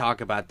to talk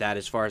about that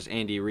as far as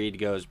Andy Reid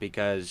goes,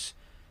 because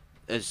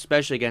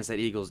especially against that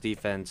Eagles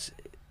defense,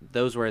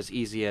 those were as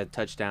easy a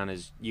touchdown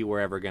as you were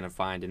ever going to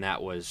find, and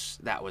that was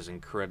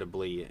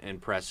incredibly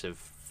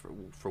impressive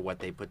for what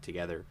they put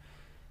together.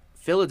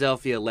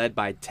 Philadelphia led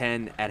by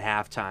 10 at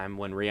halftime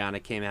when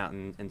Rihanna came out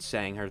and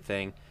sang her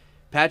thing.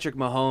 Patrick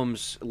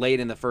Mahomes, late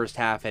in the first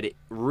half, had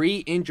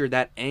re-injured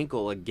that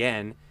ankle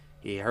again.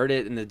 He hurt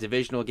it in the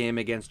divisional game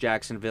against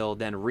Jacksonville,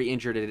 then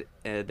re-injured it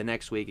the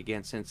next week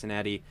against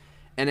Cincinnati.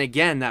 And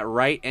again, that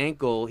right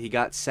ankle, he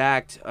got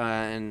sacked,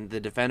 and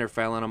the defender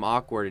fell on him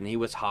awkward, and he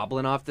was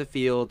hobbling off the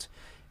field.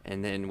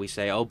 And then we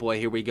say, oh boy,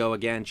 here we go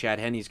again. Chad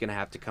Henne's going to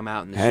have to come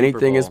out in the Super Bowl.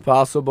 Anything is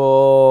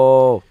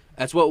possible.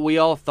 That's what we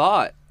all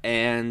thought.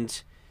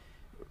 And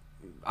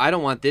I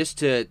don't want this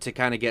to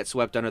kind of get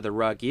swept under the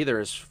rug either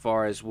as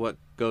far as what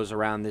goes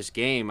around this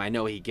game. I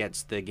know he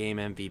gets the game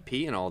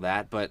MVP and all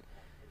that, but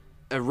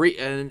a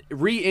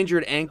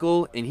re-injured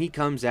ankle, and he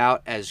comes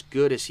out as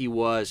good as he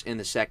was in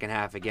the second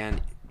half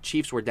again.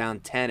 Chiefs were down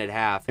 10 at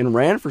half. And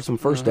ran for some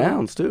first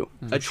downs, too.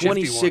 A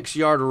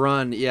 26-yard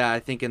run, I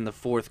think in the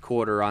fourth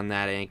quarter on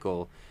that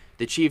ankle.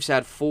 The Chiefs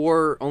had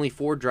only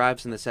four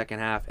drives in the second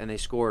half, and they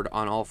scored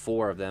on all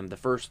four of them, the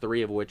first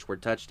three of which were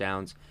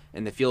touchdowns,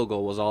 and the field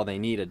goal was all they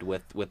needed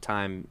with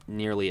time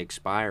nearly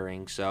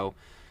expiring. So,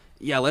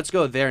 yeah, let's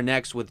go there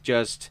next with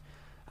just,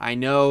 I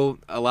know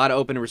a lot of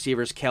open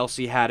receivers.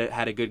 Kelsey had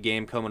a good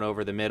game coming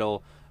over the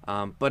middle.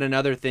 But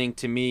another thing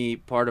to me,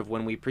 part of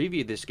when we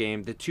previewed this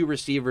game, the two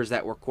receivers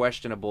that were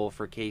questionable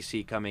for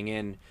KC coming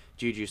in,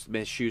 Juju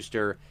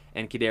Smith-Schuster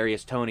and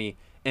Kadarius Toney,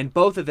 and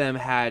both of them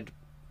had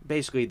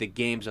basically the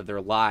games of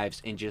their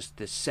lives in just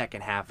the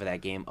second half of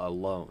that game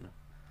alone.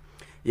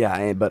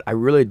 Yeah, but I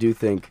really do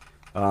think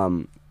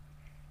the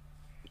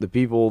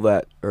people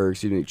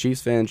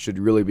Chiefs fans should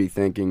really be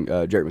thanking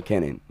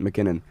Jerick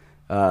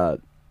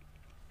McKinnon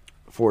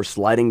for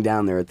sliding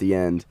down there at the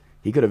end.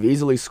 He could have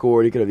easily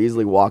scored. He could have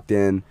easily walked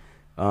in,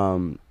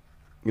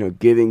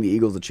 giving the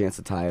Eagles a chance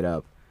to tie it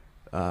up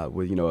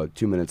with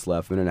 2 minutes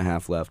left, minute and a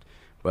half left.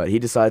 But he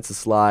decides to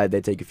slide.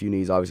 They take a few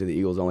knees. Obviously, the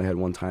Eagles only had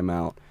one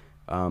timeout.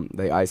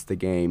 They iced the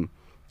game.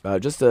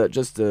 Just a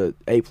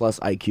A+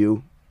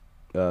 IQ,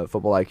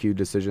 football IQ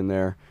decision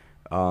there.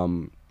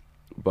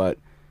 But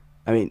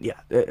I mean, yeah,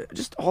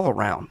 just all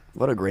around,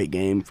 what a great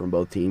game from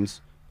both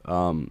teams.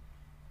 Like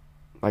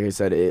I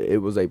said,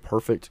 it was a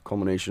perfect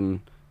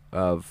culmination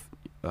of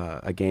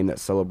a game that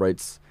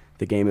celebrates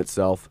the game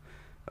itself.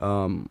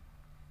 But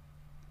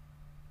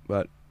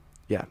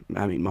yeah,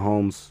 I mean,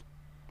 Mahomes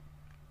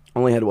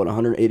only had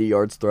 180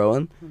 yards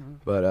throwing,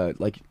 but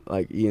like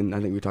Ian, I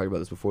think we talked about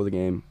this before the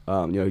game.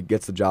 He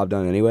gets the job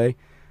done anyway.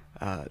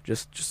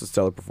 Just a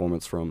stellar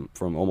performance from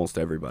almost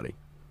everybody.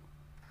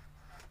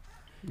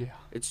 Yeah,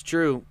 it's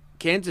true.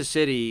 Kansas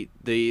City,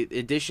 the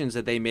additions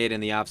that they made in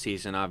the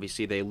offseason,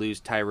 obviously they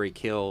lose Tyreek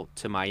Hill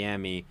to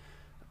Miami,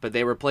 but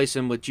they replace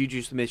him with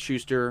Juju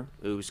Smith-Schuster,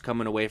 who's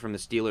coming away from the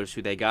Steelers,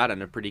 who they got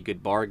on a pretty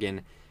good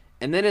bargain.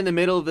 And then in the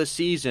middle of the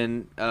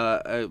season,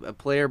 a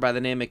player by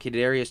the name of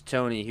Kadarius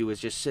Toney, who was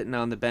just sitting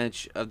on the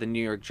bench of the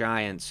New York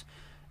Giants,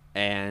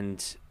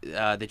 and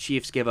the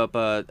Chiefs give up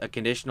a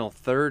conditional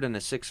third and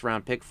a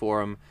sixth-round pick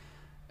for him.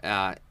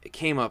 It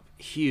came up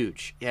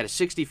huge. He had a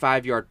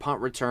 65-yard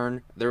punt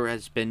return. There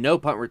has been no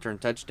punt return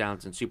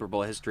touchdowns in Super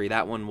Bowl history.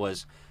 That one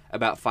was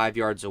about 5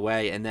 yards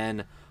away. And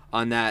then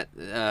on that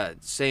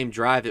same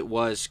drive, it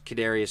was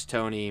Kadarius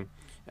Toney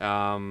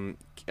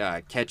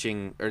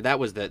catching, or that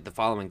was the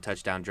following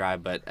touchdown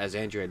drive. But as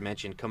Andrew had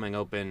mentioned,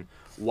 coming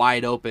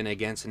wide open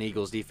against an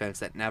Eagles defense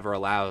that never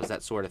allows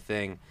that sort of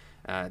thing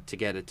to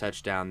get a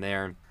touchdown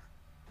there.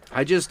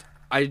 I just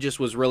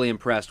was really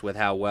impressed with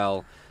how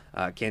well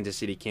Kansas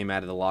City came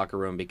out of the locker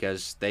room,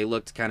 because they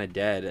looked kind of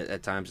dead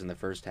at times in the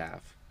first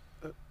half.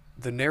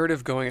 The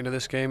narrative going into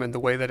this game and the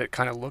way that it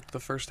kind of looked the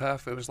first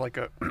half, it was like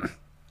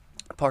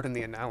pardon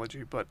the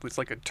analogy, but it's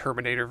like a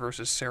Terminator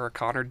versus Sarah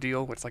Connor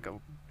deal. It's like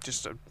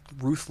just a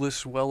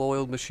ruthless,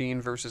 well-oiled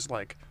machine versus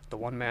like the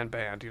one-man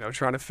band,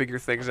 trying to figure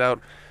things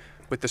out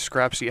with the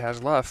scraps he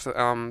has left.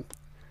 And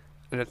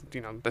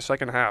the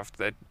second half,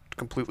 that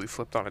completely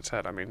flipped on its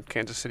head. I mean,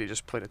 Kansas City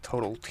just played a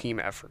total team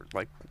effort.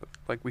 Like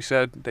we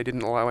said, they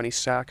didn't allow any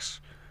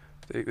sacks.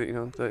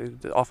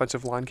 The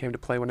offensive line came to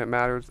play when it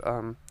mattered.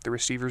 The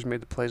receivers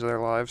made the plays of their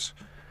lives.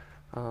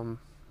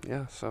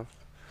 So.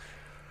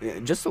 Yeah,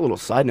 just a little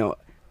side note.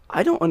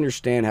 I don't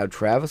understand how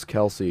Travis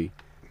Kelce,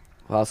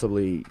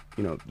 possibly,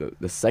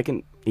 the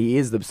second, he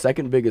is the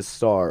second biggest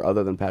star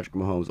other than Patrick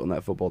Mahomes on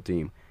that football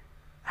team.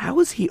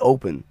 How is he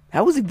open?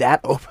 How is he that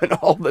open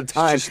all the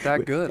time? He's just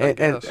that good, I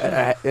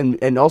guess.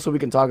 And also we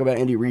can talk about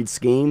Andy Reid's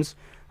schemes.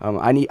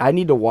 I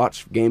need to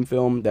watch game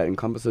film that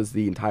encompasses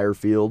the entire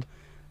field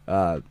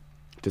to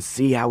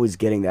see how he's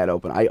getting that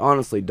open. I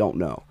honestly don't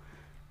know.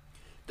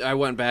 I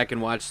went back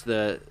and watched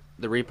the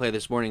replay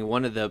this morning.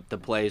 One of the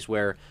plays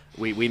where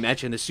we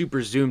mentioned the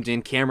super zoomed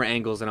in camera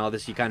angles and all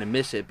this, you kind of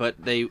miss it. But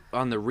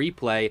on the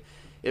replay,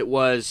 it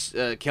was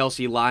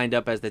Kelce lined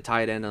up as the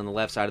tight end on the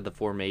left side of the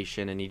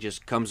formation, and he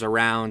just comes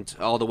around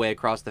all the way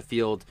across the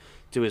field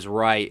to his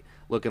right,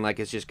 looking like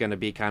it's just going to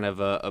be kind of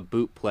a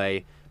boot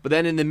play. But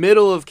then in the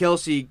middle of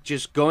Kelce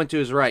just going to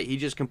his right, he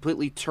just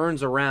completely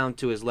turns around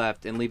to his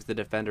left and leaves the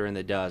defender in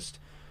the dust.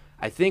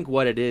 I think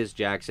what it is,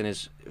 Jackson,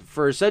 is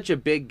for such a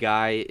big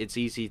guy, it's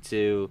easy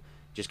to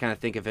just kind of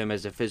think of him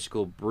as a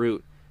physical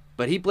brute.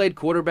 But he played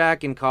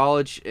quarterback in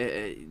college,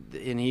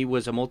 and he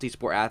was a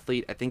multi-sport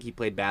athlete. I think he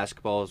played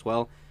basketball as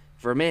well.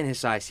 For a man his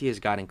size, he has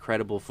got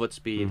incredible foot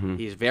speed. Mm-hmm.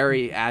 He's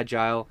very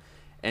agile.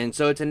 And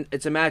so it's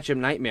a matchup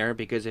nightmare,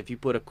 because if you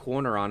put a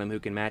corner on him who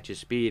can match his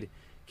speed,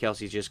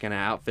 Kelce's just going to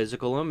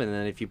out-physical him. And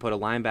then if you put a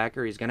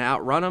linebacker, he's going to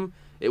outrun him.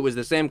 It was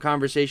the same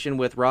conversation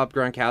with Rob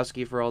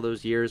Gronkowski for all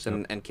those years,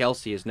 and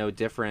Kelce is no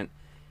different.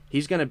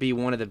 He's going to be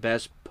one of the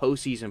best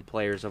postseason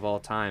players of all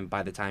time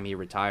by the time he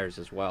retires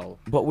as well.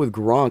 But with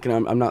Gronk,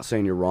 and I'm not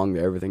saying you're wrong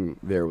there, everything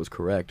there was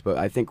correct, but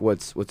I think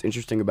what's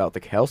interesting about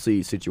the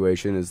Kelce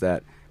situation is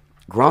that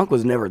Gronk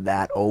was never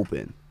that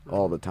open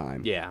all the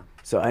time. Yeah.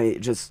 So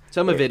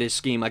some of it is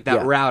scheme, like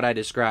that route I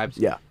described.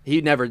 Yeah.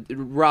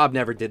 Rob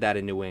never did that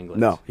in New England.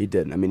 No, he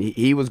didn't. I mean,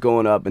 he was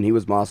going up and he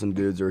was mossing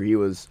dudes, or he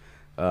was,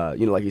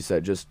 like you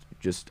said, just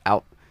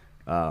out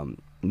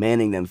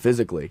manning them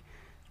physically.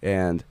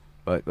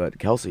 But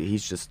Kelsey,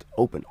 he's just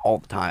open all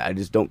the time. I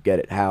just don't get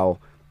it how,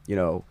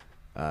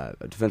 a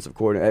defensive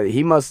coordinator,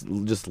 he must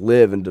just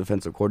live in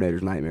defensive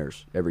coordinators'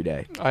 nightmares every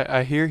day.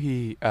 I hear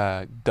he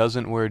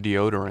doesn't wear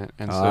deodorant,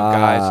 and so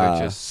guys are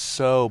just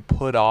so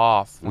put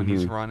off when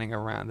he's running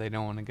around. They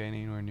don't want to get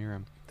anywhere near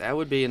him. That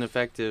would be an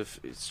effective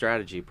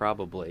strategy,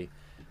 probably.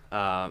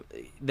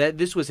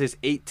 This was his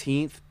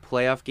 18th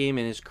playoff game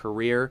in his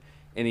career,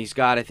 and he's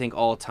got, I think,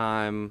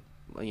 all-time,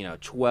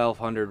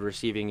 1,200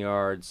 receiving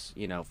yards,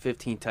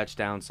 15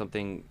 touchdowns,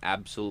 something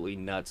absolutely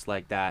nuts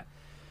like that.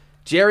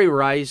 Jerry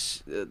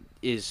Rice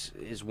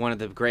is one of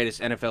the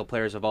greatest NFL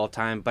players of all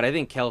time, but I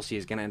think Kelsey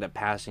is going to end up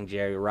passing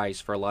Jerry Rice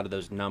for a lot of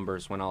those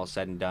numbers when all is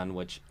said and done,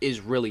 which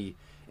is really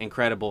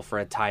incredible for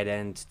a tight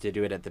end to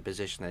do it at the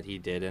position that he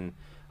did. And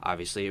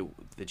obviously,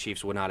 the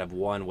Chiefs would not have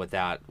won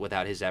without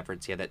his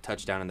efforts. He had that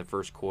touchdown in the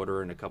first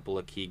quarter and a couple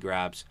of key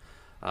grabs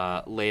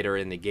later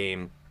in the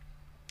game.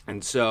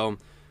 And so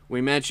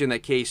we mentioned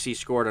that KC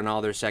scored on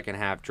all their second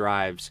half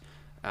drives.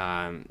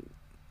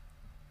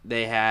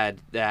 They had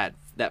that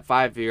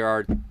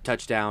 5-yard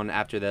touchdown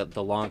after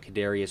the long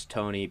Kadarius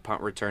Toney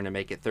punt return to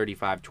make it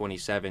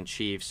 35-27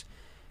 Chiefs.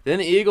 Then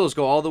the Eagles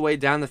go all the way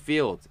down the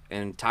field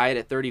and tie it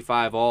at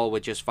 35 all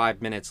with just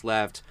 5 minutes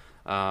left.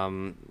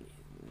 The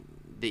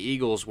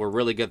Eagles were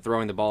really good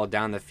throwing the ball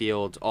down the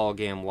field all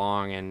game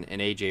long, and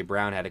A.J.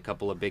 Brown had a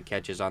couple of big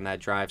catches on that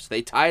drive. So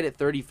they tied at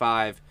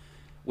 35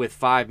 with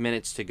 5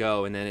 minutes to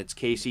go, and then it's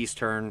KC's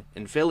turn,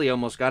 and Philly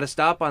almost got a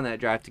stop on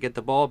that drive to get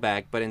the ball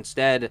back, but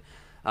instead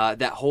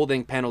that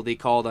holding penalty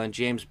called on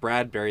James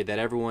Bradberry that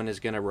everyone is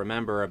going to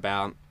remember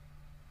about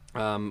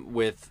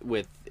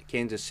with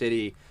Kansas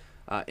City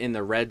in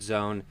the red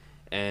zone,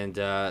 and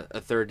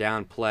a third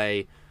down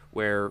play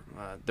where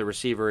the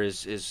receiver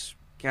is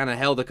kind of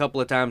held a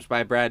couple of times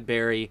by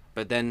Bradberry,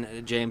 but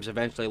then James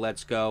eventually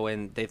lets go,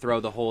 and they throw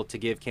the hold to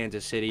give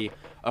Kansas City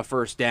a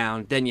first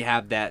down. Then you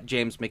have that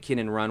James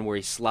McKinnon run where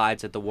he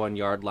slides at the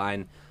 1-yard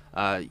line,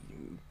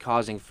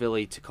 causing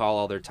Philly to call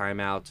all their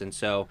timeouts. And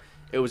so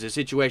it was a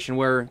situation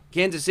where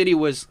Kansas City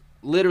was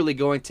literally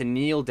going to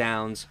kneel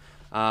downs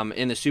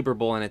in the Super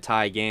Bowl in a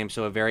tie game,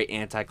 so a very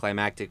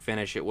anticlimactic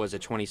finish. It was a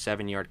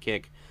 27-yard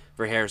kick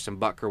for Harrison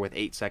Butker with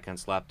 8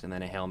 seconds left, and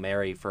then a Hail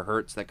Mary for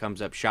Hurts that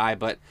comes up shy.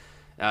 But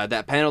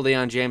that penalty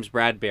on James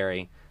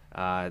Bradberry,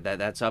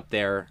 that's up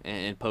there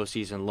in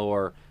postseason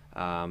lore,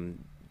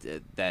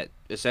 that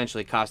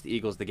essentially cost the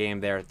Eagles the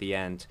game there at the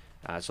end.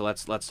 So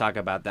let's talk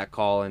about that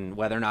call and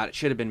whether or not it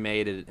should have been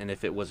made and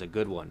if it was a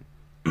good one.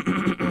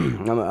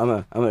 I'm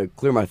gonna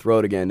clear my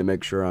throat again to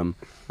make sure I'm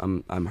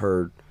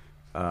heard,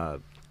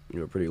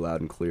 pretty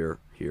loud and clear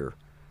here.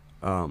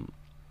 In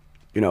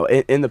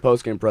the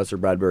postgame presser,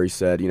 Bradberry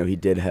said, he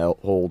did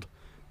hold,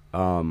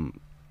 and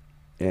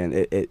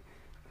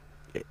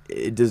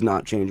it does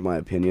not change my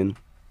opinion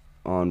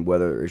on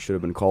whether it should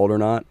have been called or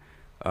not.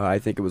 I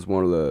think it was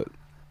one of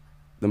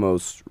the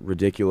most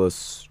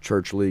ridiculous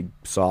church league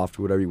soft,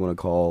 whatever you want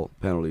to call,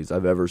 penalties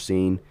I've ever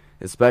seen,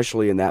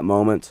 especially in that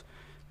moment.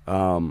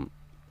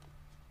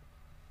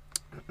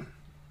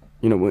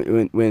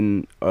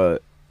 When a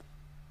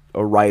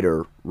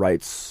writer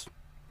writes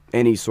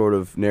any sort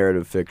of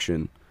narrative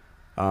fiction,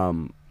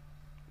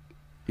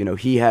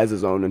 he has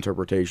his own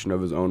interpretation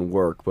of his own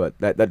work, but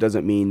that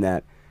doesn't mean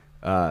that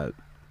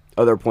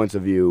other points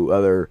of view,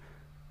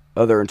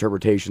 other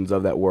interpretations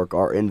of that work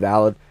are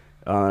invalid.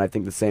 And I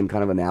think the same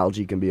kind of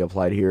analogy can be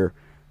applied here.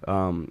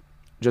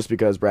 Just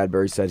because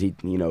Bradberry said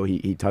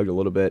he tugged a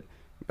little bit,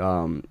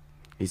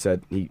 he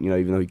said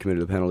even though he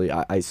committed a penalty,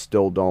 I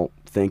still don't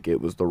think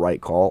it was the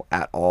right call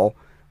at all.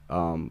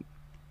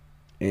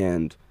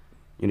 And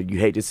you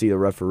hate to see the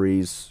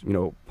referees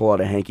pull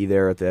out a hanky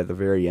there at the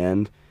very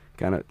end,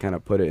 kind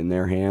of put it in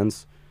their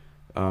hands,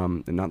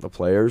 and not the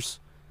players.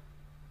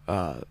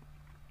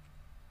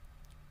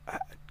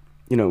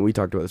 We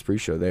talked about this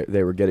pre-show.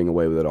 They were getting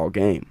away with it all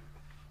game,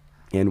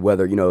 and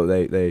whether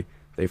they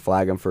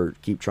flag them for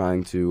keep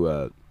trying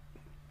to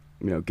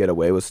get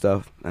away with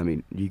stuff. I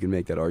mean, you can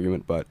make that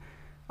argument, but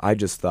I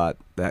just thought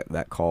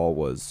that call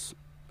was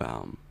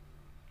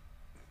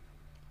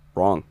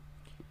wrong.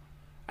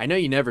 I know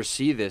you never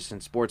see this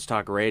in sports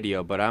talk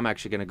radio, but I'm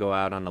actually going to go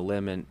out on a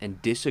limb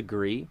and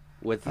disagree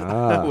with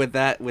with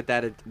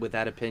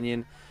that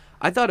opinion.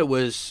 I thought it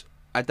was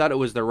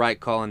the right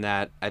call in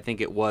that. I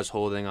think it was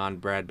holding on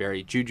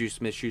Bradberry. Juju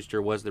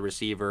Smith-Schuster was the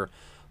receiver.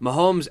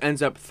 Mahomes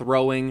ends up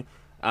throwing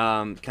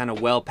kind of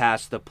well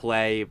past the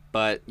play,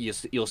 but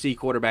you'll see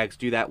quarterbacks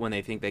do that when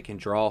they think they can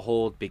draw a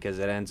hold because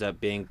it ends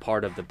up being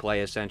part of the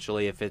play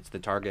essentially if it's the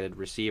targeted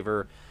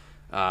receiver.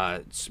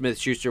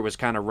 Smith-Schuster was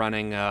kind of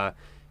running a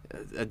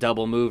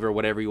double move or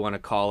whatever you want to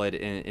call it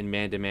in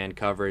man-to-man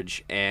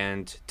coverage,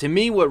 and to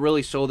me what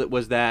really sold it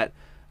was that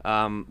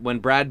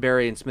when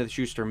Bradberry and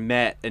Smith-Schuster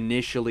met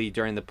initially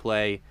during the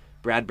play,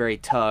 Bradberry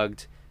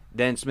tugged,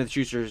 then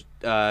Smith-Schuster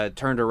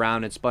turned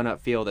around and spun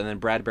upfield, and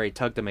then Bradberry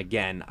tugged him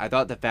again. I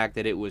thought the fact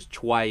that it was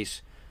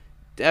twice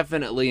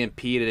definitely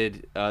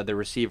impeded the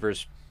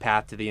receiver's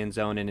path to the end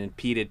zone and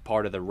impeded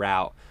part of the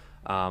route.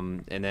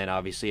 And then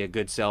obviously a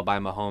good sell by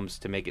Mahomes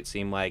to make it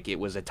seem like it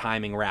was a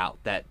timing route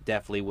that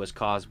definitely was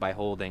caused by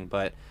holding.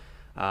 But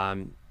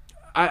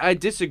I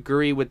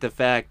disagree with the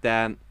fact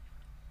that,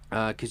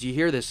 because you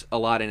hear this a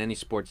lot in any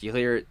sports. You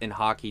hear it in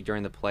hockey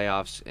during the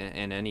playoffs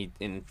and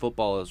in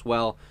football as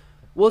well.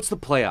 Well, it's the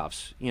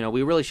playoffs.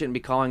 We really shouldn't be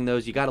calling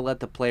those. You got to let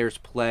the players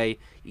play.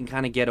 You can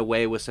kind of get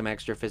away with some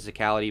extra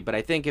physicality. But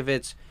I think if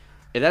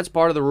that's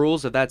part of the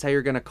rules, if that's how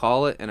you're going to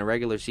call it in a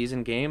regular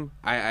season game,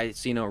 I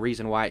see no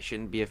reason why it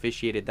shouldn't be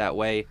officiated that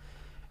way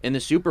in the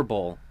Super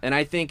Bowl. And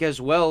I think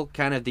as well,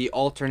 kind of the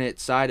alternate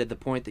side of the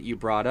point that you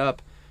brought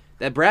up,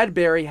 that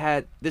Bradbury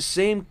had the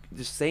same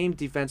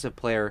defensive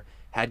player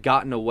had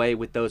gotten away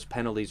with those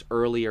penalties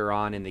earlier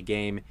on in the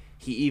game.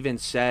 He even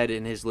said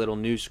in his little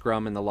news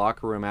scrum in the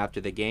locker room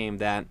after the game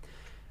that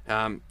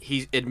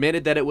he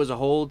admitted that it was a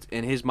hold,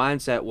 and his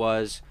mindset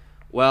was,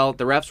 well,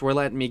 the refs were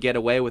letting me get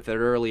away with it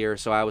earlier,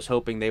 so I was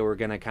hoping they were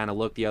going to kind of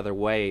look the other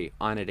way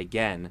on it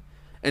again.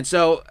 And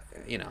so,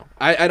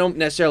 I don't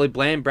necessarily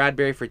blame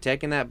Bradbury for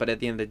taking that, but at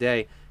the end of the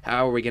day,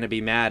 how are we going to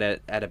be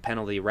mad at a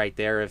penalty right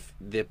there if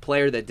the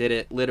player that did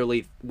it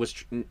literally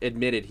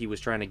admitted he was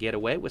trying to get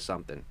away with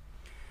something?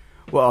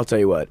 Well, I'll tell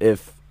you what.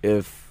 If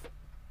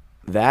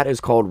that is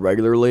called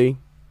regularly,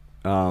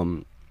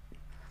 throughout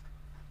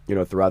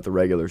the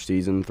regular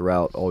season,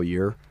 throughout all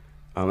year,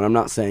 and I'm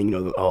not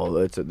saying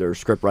they're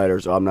script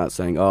writers. I'm not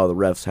saying the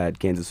refs had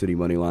Kansas City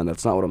money line.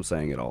 That's not what I'm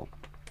saying at all.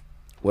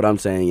 What I'm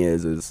saying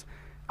is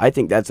I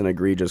think that's an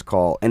egregious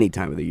call any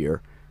time of the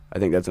year. I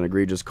think that's an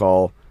egregious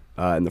call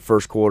in the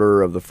first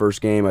quarter of the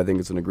first game. I think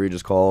it's an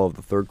egregious call of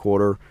the third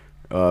quarter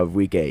of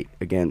Week 8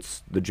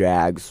 against the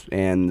Jags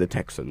and the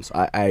Texans.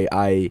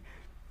 I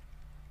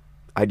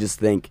just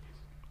think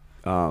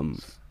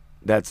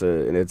it's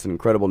an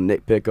incredible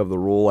nitpick of the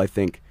rule. I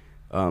think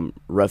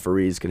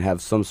referees can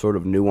have some sort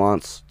of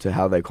nuance to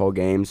how they call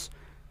games.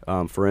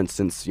 For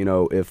instance,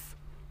 if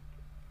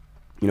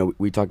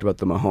we talked about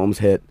the Mahomes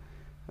hit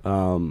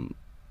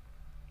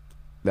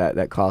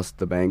that cost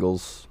the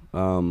Bengals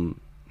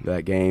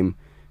that game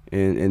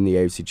in the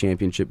AFC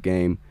Championship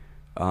game.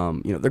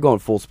 They're going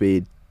full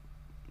speed.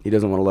 He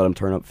doesn't want to let him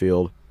turn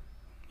upfield.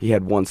 He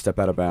had one step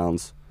out of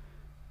bounds.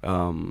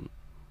 I'd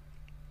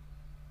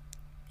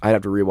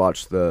have to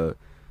rewatch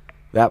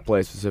that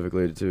play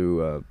specifically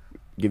to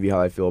give you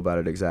how I feel about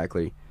it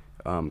exactly,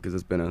 because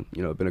it's been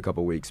a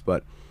couple weeks.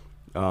 But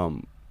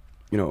I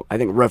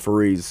think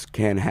referees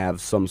can have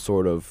some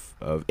sort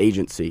of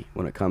agency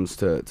when it comes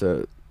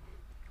to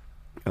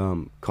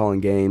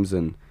calling games,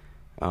 and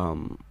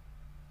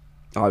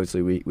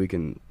obviously we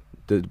can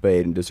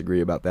debate and disagree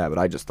about that. But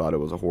I just thought it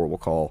was a horrible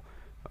call,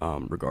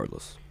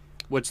 regardless.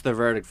 What's the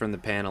verdict from the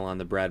panel on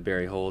the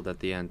Bradbury hold at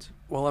the end?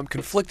 Well, I'm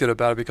conflicted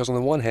about it because on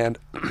the one hand,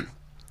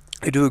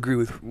 I do agree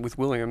with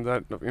William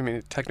that,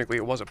 technically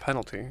it was a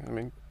penalty.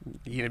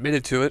 He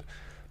admitted to it,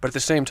 but at the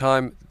same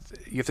time,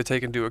 you have to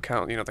take into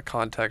account, the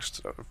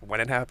context of when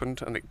it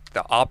happened, and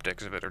the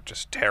optics of it are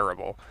just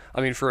terrible.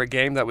 For a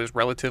game that was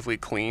relatively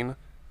clean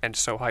and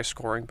so high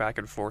scoring back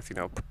and forth,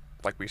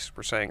 like we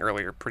were saying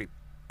earlier, pretty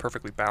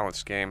perfectly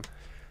balanced game,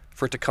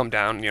 for it to come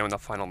down, in the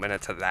final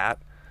minute to that,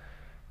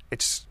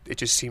 it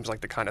just seems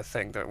like the kind of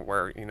thing that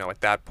where,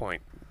 at that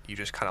point, you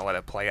just kind of let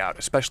it play out,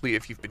 especially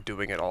if you've been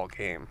doing it all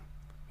game,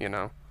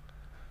 You're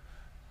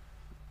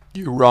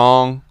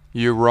wrong.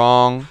 You're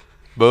wrong.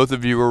 Both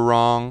of you are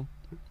wrong.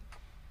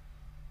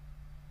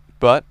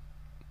 But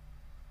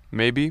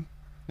maybe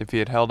if he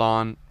had held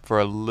on for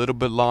a little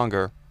bit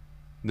longer,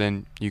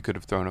 then you could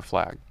have thrown a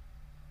flag.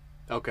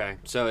 Okay,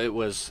 so it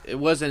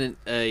wasn't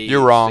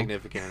You're wrong.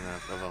 significant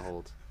enough of a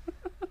hold.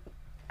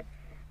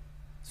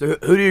 So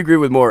who do you agree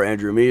with more,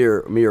 Andrew, me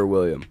or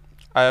William?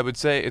 I would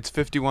say it's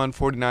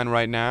 51-49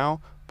 right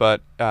now, but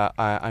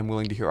I'm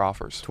willing to hear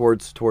offers.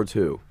 Towards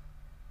who?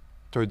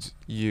 Towards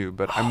you,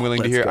 but I'm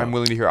willing to hear. go. I'm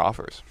willing to hear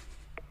offers.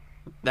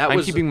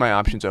 I'm keeping my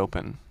options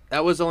open.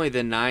 That was only the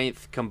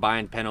 9th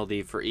combined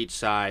penalty for each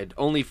side.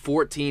 Only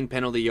 14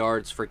 penalty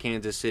yards for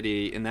Kansas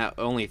City, and that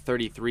only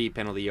 33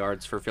 penalty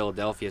yards for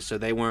Philadelphia. So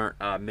they weren't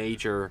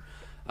major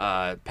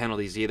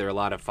penalties either. A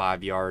lot of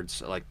 5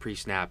 yards, like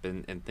pre-snap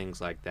and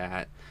things like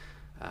that.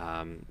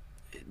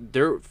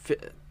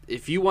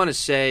 If you want to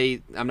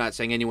say, I'm not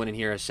saying anyone in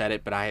here has said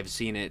it, but I have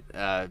seen it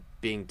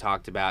being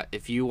talked about.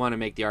 If you want to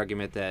make the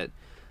argument that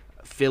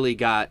Philly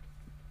got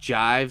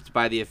jived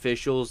by the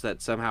officials,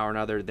 that somehow or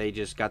another they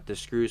just got the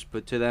screws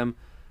put to them,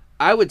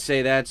 I would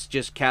say that's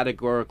just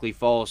categorically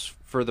false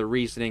for the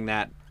reasoning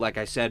that, like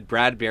I said,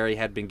 Bradbury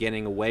had been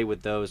getting away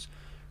with those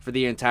for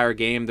the entire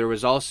game. There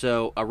was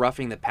also a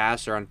roughing the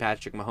passer on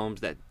Patrick Mahomes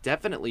that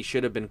definitely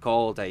should have been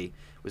called. It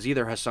was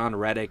either Hassan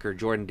Reddick or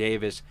Jordan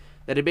Davis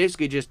that had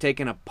basically just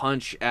taken a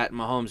punch at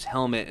Mahomes'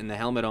 helmet, and the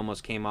helmet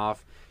almost came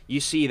off. You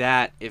see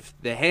that. If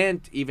the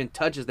hand even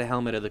touches the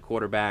helmet of the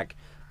quarterback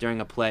during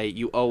a play,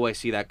 you always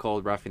see that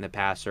called roughing the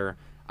passer.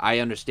 I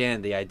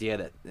understand the idea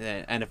that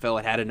the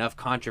NFL had enough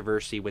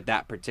controversy with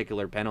that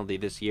particular penalty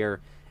this year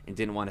and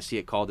didn't want to see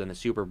it called in the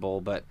Super Bowl,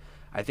 but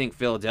I think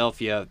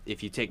Philadelphia,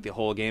 if you take the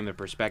whole game in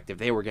perspective,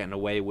 they were getting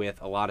away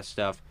with a lot of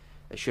stuff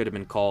that should have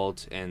been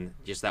called, and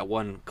just that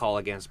one call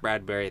against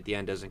Bradbury at the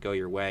end doesn't go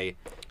your way,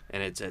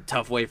 and it's a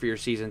tough way for your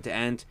season to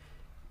end.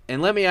 And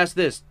let me ask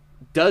this: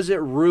 does it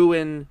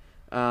ruin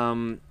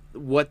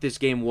what this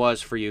game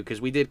was for you?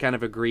 Because we did kind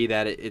of agree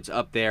that it's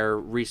up there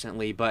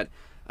recently, but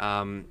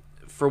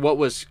for what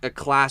was a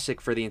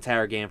classic for the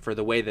entire game, for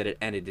the way that it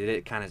ended, did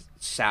it kind of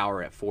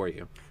sour it for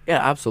you?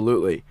 Yeah,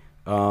 absolutely.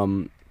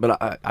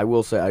 But I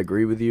will say I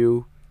agree with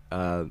you.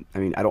 I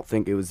mean, I don't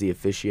think it was the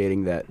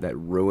officiating that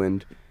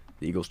ruined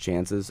the Eagles'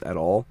 chances at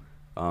all.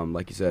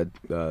 Like you said,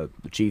 the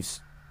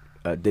Chiefs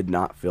did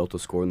not fail to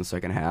score in the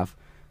second half.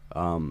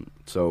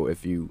 So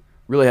if you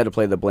really had to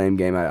play the blame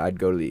game, I'd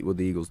go to with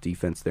the Eagles'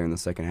 defense there in the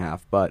second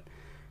half. But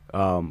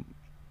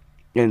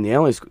and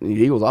the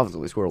Eagles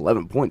offensively scored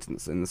 11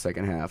 points in the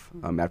second half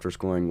after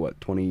scoring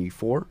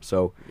 24.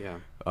 So Yeah.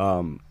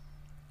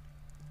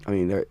 I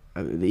mean,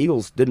 the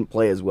Eagles didn't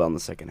play as well in the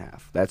second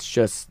half. That's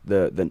just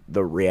the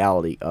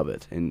reality of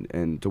it.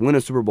 And to win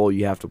a Super Bowl,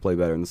 you have to play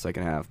better in the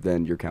second half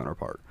than your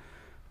counterpart.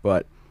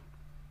 But,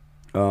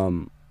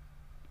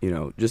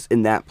 just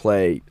in that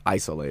play,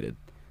 isolated,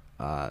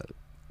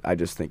 I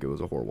just think it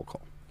was a horrible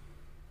call.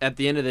 At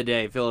the end of the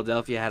day,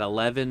 Philadelphia had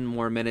 11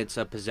 more minutes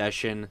of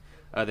possession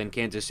than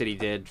Kansas City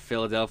did.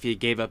 Philadelphia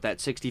gave up that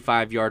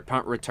 65-yard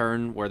punt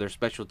return where their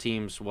special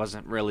teams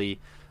wasn't really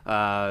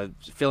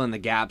filling the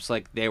gaps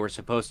like they were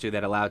supposed to,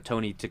 that allowed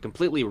Tony to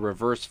completely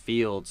reverse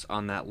fields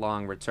on that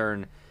long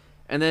return.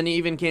 And then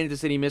even Kansas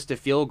City missed a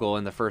field goal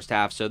in the first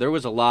half. So there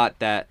was a lot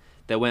that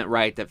went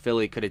right that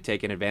Philly could have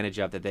taken advantage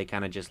of that they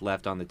kind of just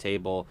left on the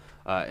table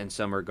in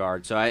some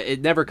regard. So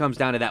it never comes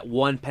down to that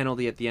one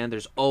penalty at the end.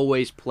 There's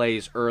always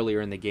plays earlier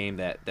in the game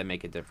that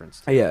make a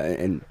difference. Yeah,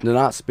 and to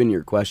not spin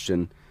your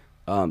question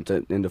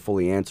to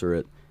fully answer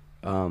it,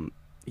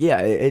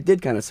 it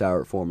did kind of sour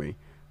it for me.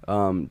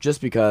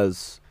 Just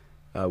because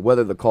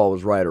whether the call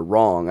was right or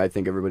wrong, I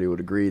think everybody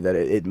would agree that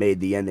it made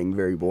the ending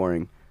very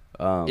boring.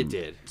 It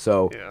did.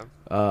 So,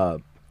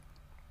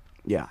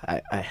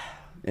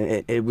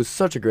 it was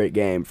such a great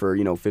game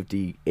for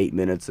 58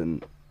 minutes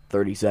and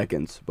 30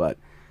 seconds. But,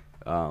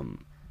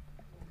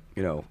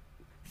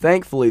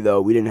 thankfully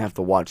though we didn't have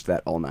to watch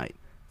that all night.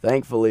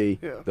 Thankfully,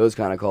 those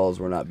kind of calls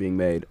were not being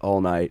made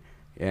all night,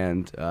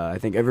 and I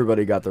think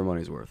everybody got their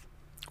money's worth.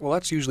 Well,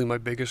 that's usually my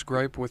biggest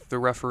gripe with the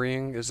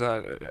refereeing is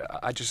that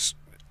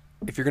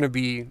if you're going to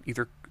be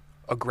either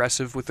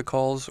aggressive with the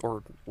calls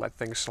or let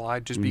things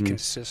slide, just be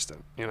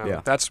consistent.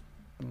 That's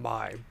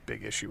my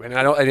big issue. And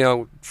I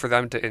know for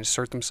them to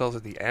insert themselves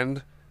at the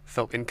end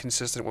felt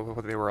inconsistent with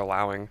what they were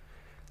allowing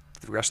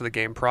the rest of the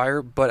game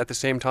prior. But at the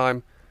same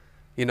time,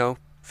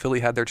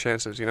 Philly had their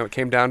chances. It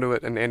came down to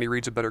it, and Andy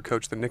Reid's a better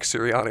coach than Nick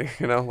Sirianni.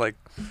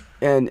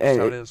 And that's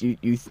how it is.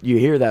 You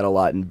hear that a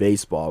lot in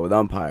baseball with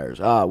umpires.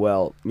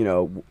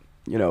 The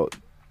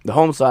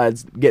home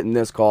side's getting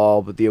this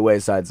call, but the away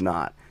side's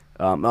not.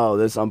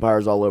 This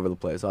umpire's all over the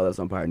place. This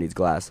umpire needs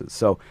glasses.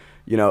 So,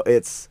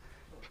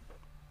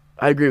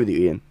 I agree with you,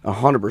 Ian,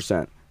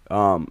 100%.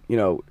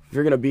 If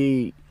you're gonna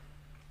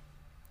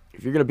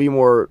be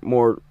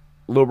more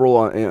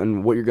liberal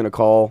in what you're gonna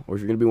call, or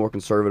if you're gonna be more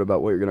conservative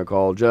about what you're gonna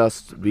call,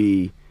 just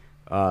be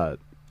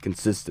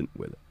consistent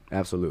with it.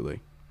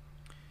 Absolutely.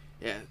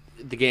 Yeah,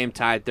 the game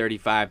tied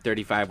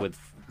 35-35 with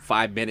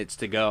 5 minutes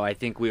to go. I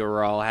think we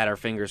were all had our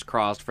fingers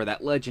crossed for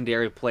that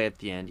legendary play at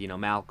the end.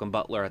 Malcolm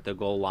Butler at the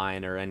goal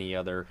line or any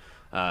other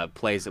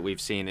plays that we've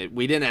seen.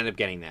 We didn't end up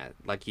getting that.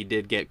 Like, he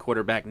did get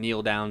quarterback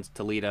kneel downs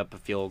to lead up a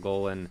field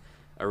goal, and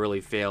a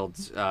really failed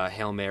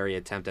Hail Mary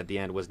attempt at the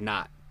end was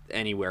not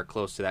anywhere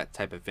close to that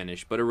type of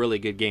finish. But a really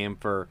good game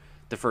for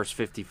the first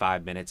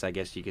 55 minutes, I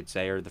guess you could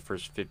say, or the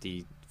first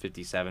 50,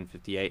 57,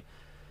 58.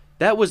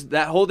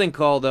 That holding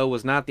call, though,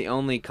 was not the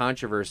only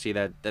controversy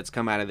that's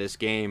come out of this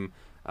game,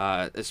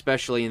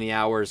 especially in the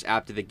hours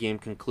after the game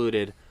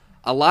concluded.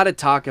 A lot of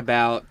talk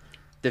about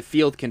the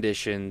field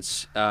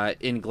conditions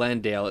in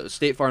Glendale. It was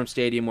State Farm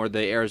Stadium where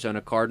the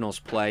Arizona Cardinals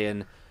play,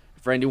 and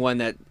for anyone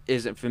that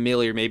isn't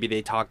familiar, maybe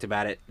they talked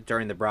about it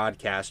during the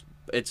broadcast.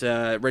 It's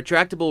a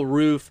retractable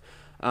roof,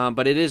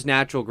 but it is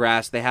natural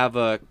grass. They have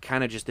a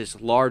kind of just this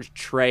large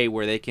tray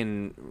where they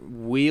can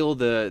wheel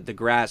the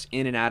grass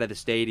in and out of the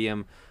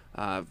stadium.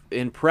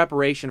 In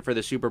preparation for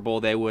the Super Bowl,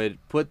 they would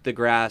put the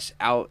grass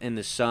out in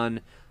the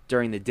sun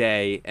during the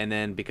day, and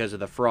then because of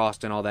the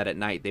frost and all that at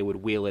night, they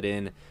would wheel it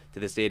in to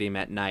the stadium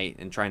at night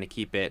and trying to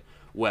keep it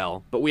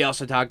well. But we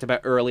also talked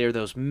about earlier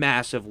those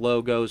massive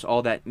logos,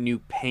 all that new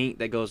paint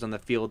that goes on the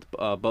field,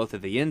 both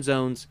of the end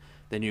zones,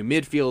 the new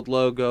midfield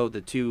logo,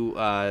 the two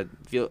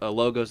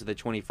logos of the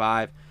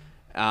 25.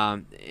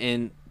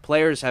 And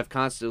players have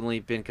constantly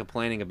been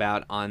complaining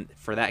about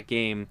for that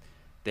game,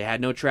 they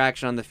had no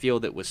traction on the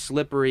field. It was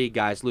slippery,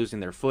 guys losing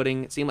their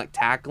footing. It seemed like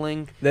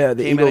tackling. The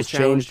Eagles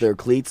changed their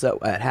cleats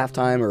at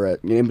halftime or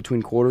in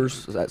between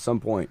quarters at some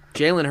point.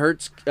 Jalen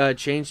Hurts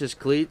changed his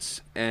cleats,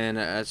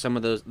 and some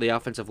of the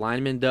offensive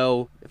linemen,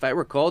 though, if I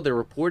recall, the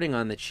reporting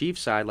on the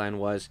Chiefs sideline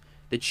was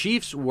the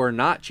Chiefs were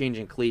not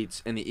changing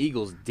cleats, and the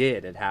Eagles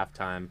did at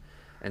halftime.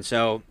 And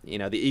so,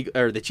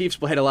 the Chiefs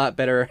played a lot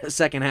better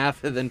second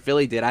half than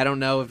Philly did. I don't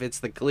know if it's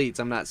the cleats.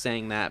 I'm not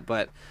saying that,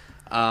 but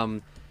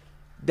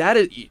that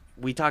is.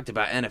 We talked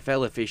about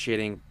NFL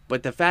officiating,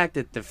 but the fact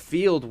that the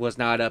field was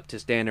not up to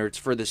standards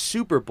for the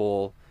Super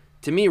Bowl,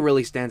 to me,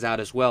 really stands out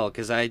as well,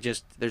 because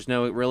there's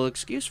no real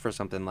excuse for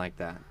something like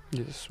that.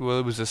 Yes, well,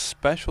 it was a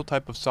special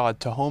type of sod,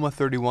 Tahoma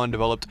 31,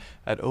 developed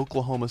at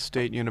Oklahoma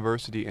State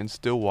University in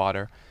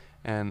Stillwater.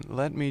 And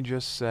let me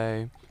just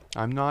say,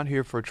 I'm not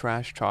here for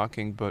trash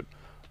talking, but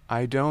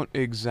I don't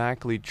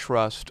exactly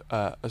trust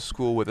a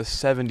school with a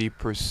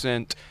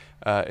 70%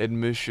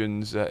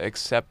 admissions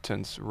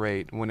acceptance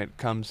rate when it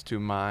comes to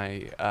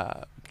my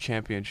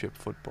championship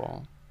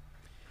football.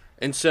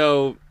 And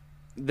so,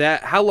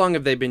 how long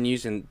have they been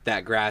using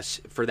that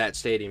grass for that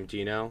stadium? Do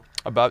you know?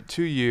 About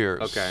 2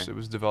 years. Okay. It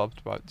was developed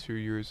about 2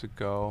 years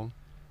ago.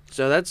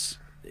 So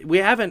I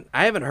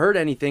haven't heard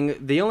anything.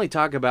 The only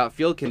talk about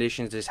field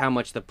conditions is how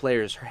much the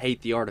players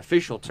hate the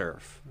artificial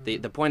turf. The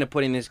point of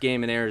putting this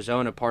game in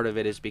Arizona, part of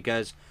it is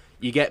because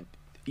you get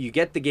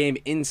the game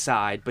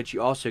inside, but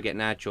you also get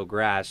natural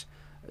grass,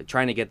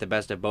 trying to get the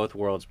best of both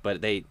worlds.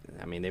 But they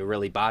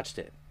really botched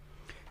it.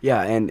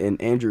 Yeah, and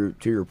Andrew,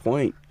 to your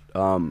point,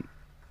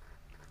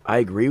 I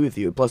agree with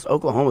you. Plus,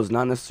 Oklahoma is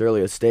not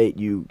necessarily a state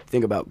you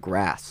think about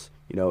grass,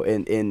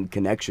 in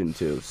connection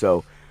to.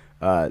 So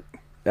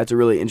that's a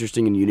really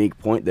interesting and unique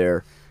point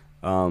there.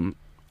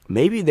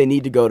 Maybe they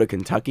need to go to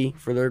Kentucky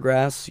for their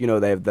grass.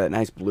 They have that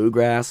nice blue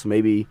grass.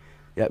 Maybe.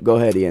 Yeah, go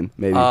ahead, Ian.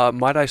 Maybe.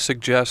 Might I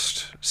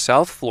suggest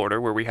South Florida,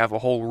 where we have a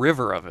whole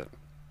river of it.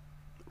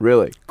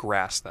 Really?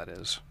 Grass, that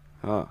is.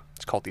 Huh.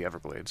 It's called the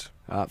Everglades.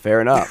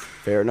 Fair enough.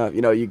 Fair enough.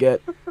 You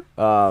get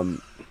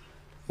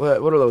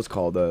what are those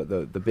called?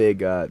 The big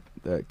cattails.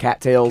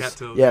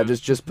 Cattails, Yeah, yeah.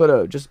 just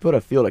put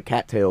a field of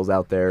cattails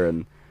out there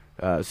and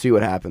see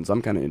what happens.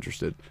 I'm kind of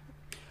interested.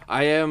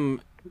 I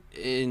am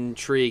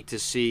intrigued to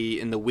see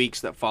in the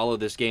weeks that follow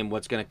this game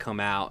what's going to come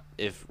out,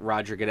 if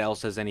Roger Goodell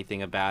says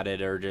anything about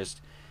it, or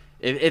just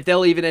if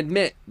they'll even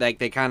admit like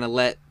they kind of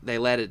let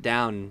it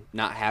down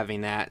not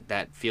having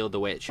that field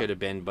the way it should have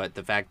been. But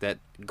the fact that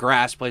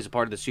grass plays a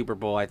part of the Super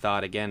Bowl, I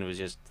thought again was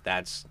just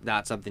that's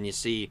not something you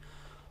see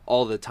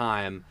all the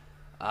time.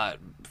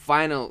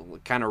 Final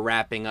kind of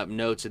wrapping up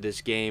notes of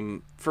this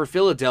game for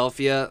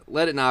Philadelphia.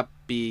 Let it not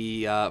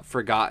be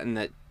forgotten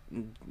that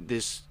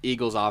this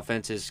Eagles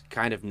offense is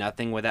kind of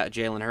nothing without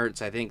Jalen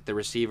Hurts. I think the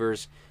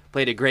receivers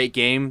played a great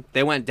game.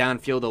 They went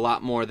downfield a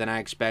lot more than I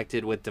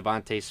expected with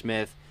Devontae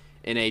Smith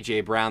and A.J.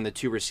 Brown, the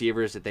two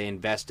receivers that they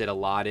invested a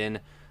lot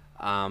in.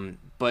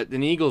 But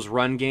the Eagles'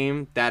 run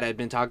game, that had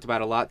been talked about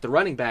a lot, the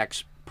running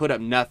backs put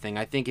up nothing.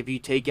 I think if you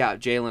take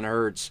out Jalen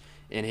Hurts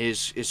and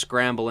his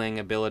scrambling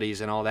abilities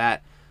and all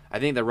that, I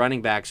think the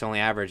running backs only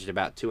averaged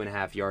about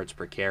 2.5 yards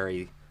per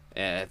carry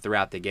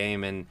throughout the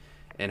game.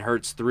 And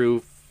Hurts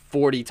threw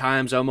 40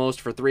 times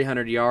almost for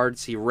 300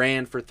 yards. He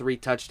ran for 3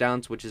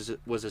 touchdowns, which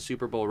was a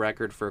Super Bowl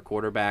record for a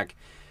quarterback.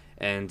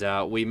 And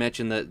we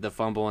mentioned the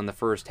fumble in the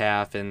first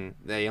half, and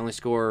they only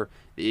score,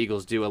 the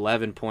Eagles do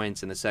 11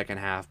 points in the second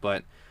half.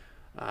 But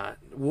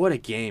what a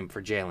game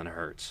for Jalen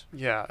Hurts.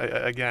 Yeah,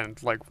 again,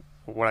 like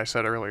what I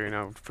said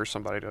earlier, for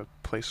somebody to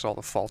place all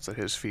the faults at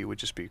his feet would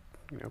just be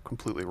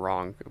completely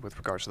wrong with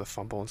regards to the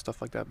fumble and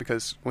stuff like that.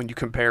 Because when you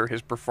compare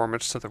his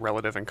performance to the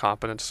relative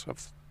incompetence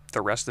of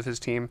the rest of his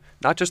team,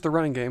 not just the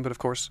running game, but of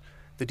course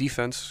the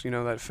defense,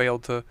 that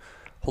failed to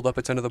hold up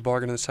its end of the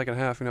bargain in the second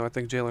half. I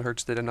think Jalen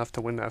Hurts did enough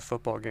to win that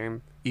football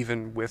game,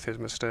 even with his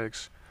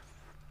mistakes.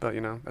 But,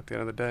 at the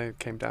end of the day, it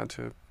came down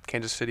to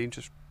Kansas City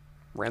just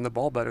ran the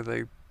ball better.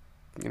 They,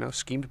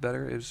 schemed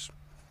better. It was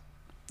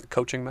a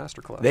coaching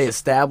masterclass. They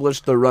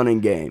established the running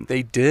game.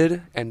 They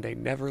did, and they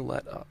never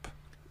let up.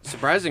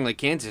 Surprisingly,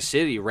 Kansas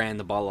City ran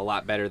the ball a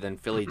lot better than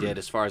Philly did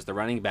as far as the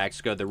running backs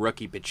go. The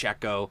rookie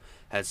Pacheco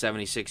had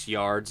 76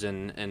 yards,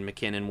 and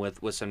McKinnon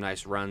with some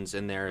nice runs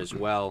in there as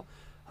well.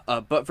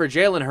 But for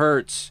Jalen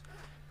Hurts,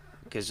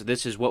 because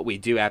this is what we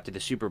do after the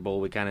Super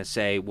Bowl, we kind of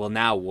say, well,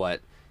 now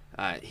what?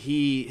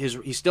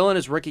 He's still in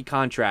his rookie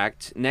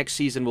contract. Next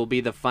season will be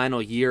the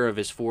final year of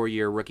his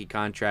 4-year rookie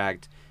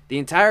contract. The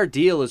entire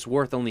deal is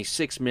worth only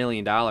 $6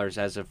 million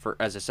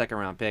as a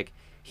second-round pick.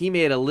 He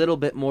made a little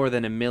bit more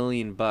than $1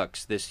 million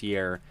this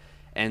year.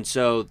 And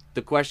so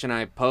the question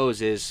I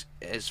pose is,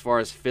 as far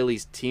as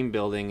Philly's team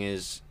building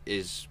is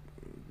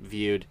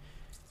viewed,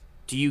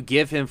 do you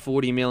give him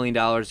 $40 million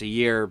a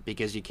year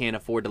because you can't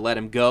afford to let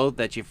him go,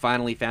 that you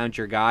finally found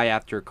your guy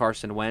after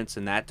Carson Wentz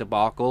and that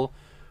debacle?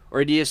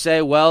 Or do you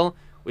say, well,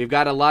 we've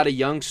got a lot of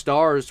young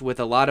stars with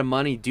a lot of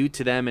money due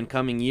to them in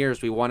coming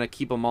years. We want to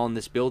keep them all in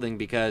this building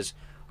because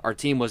our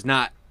team was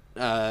not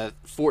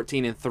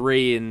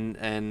 14-3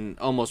 and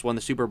almost won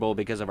the Super Bowl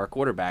because of our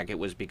quarterback. It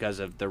was because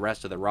of the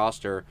rest of the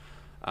roster.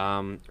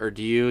 Or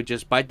do you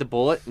just bite the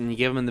bullet and you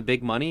give him the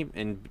big money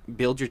and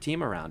build your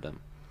team around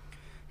him?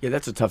 Yeah,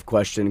 that's a tough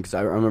question because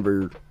I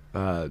remember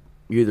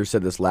you either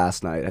said this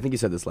last night. I think you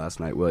said this last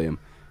night, William.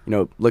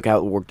 Look how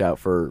it worked out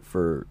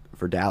for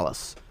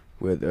Dallas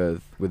with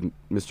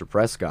Mr.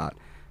 Prescott.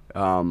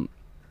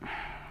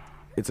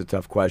 it's a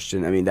tough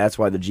question. I mean, that's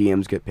why the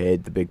GMs get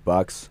paid the big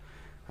bucks.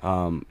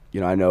 I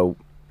know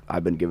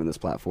I've been given this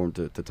platform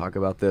to talk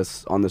about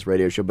this on this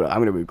radio show, but I'm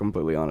going to be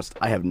completely honest.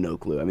 I have no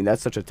clue. I mean,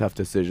 that's such a tough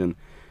decision.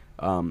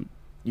 You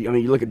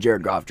look at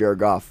Jared Goff. Jared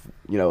Goff,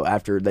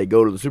 after they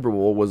go to the Super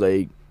Bowl, was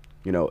a,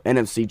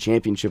 NFC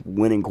championship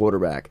winning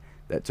quarterback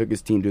that took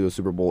his team to the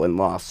Super Bowl and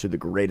lost to the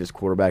greatest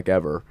quarterback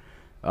ever,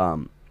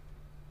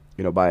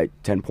 by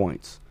 10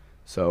 points.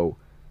 So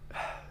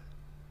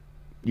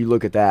you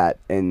look at that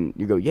and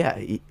you go, yeah,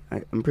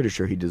 I'm pretty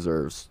sure he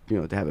deserves,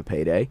 to have a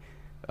payday.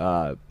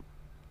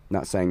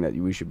 Not saying that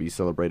we should be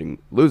celebrating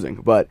losing,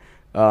 but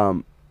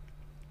that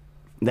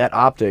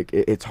optic,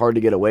 it's hard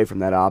to get away from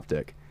that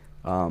optic.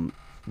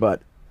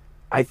 But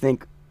I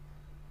think,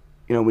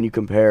 when you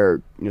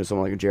compare,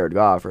 someone like a Jared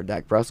Goff or a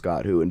Dak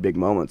Prescott, who in big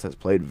moments has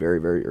played very,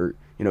 very, or,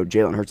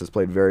 Jalen Hurts has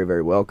played very,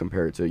 very well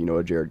compared to,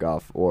 a Jared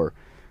Goff or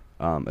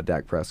a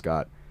Dak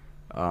Prescott.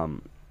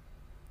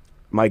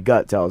 My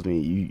gut tells me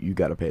you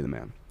got to pay the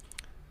man.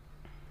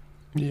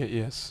 Yeah,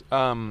 yes.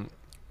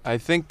 I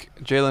think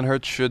Jalen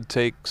Hurts should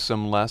take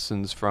some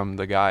lessons from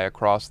the guy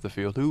across the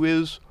field who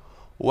is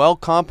well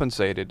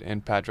compensated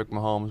in Patrick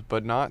Mahomes,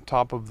 but not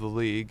top of the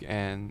league,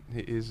 and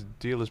his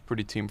deal is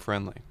pretty team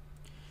friendly.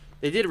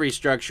 They did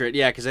restructure it,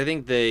 yeah, because I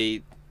think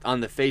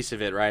on the face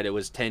of it, right, it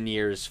was 10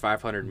 years,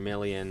 $500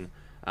 million,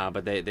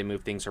 but they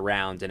moved things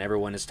around, and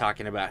everyone is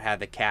talking about how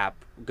the cap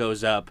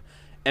goes up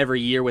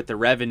every year with the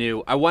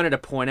revenue. I wanted to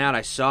point out,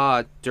 I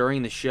saw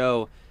during the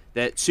show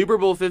that Super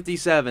Bowl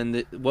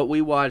 57, what we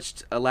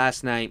watched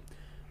last night,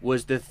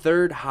 was the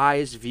third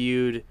highest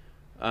viewed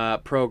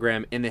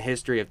program in the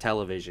history of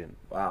television.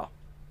 Wow.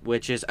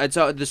 Which is, I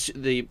saw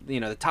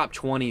the top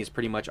 20 is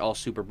pretty much all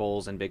Super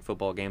Bowls and big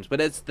football games,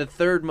 but it's the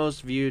third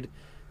most viewed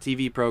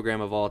TV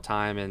program of all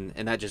time, and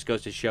that just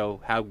goes to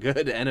show how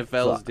good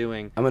NFL is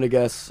doing. I'm going to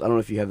guess, I don't know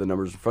if you have the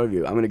numbers in front of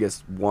you, I'm going to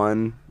guess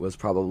one was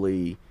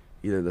probably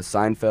either the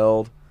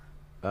Seinfeld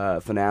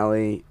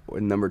finale, or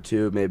number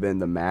two may have been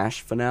the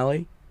MASH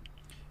finale.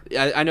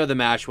 I know the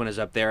MASH one is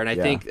up there, and I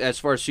think as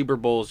far as Super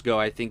Bowls go,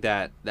 I think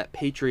that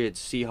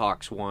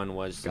Patriots-Seahawks one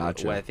was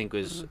what I think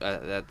was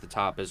at the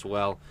top as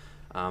well.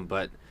 And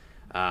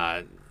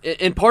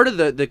part of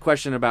the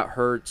question about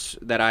Hurts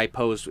that I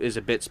posed is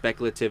a bit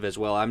speculative as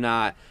well.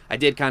 I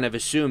did kind of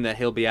assume that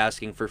he'll be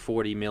asking for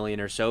 $40 million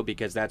or so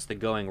because that's the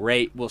going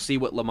rate. We'll see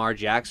what Lamar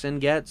Jackson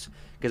gets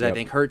because I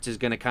think Hurts is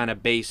going to kind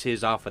of base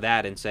his off of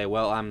that and say,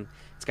 well,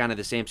 it's kind of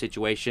the same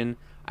situation.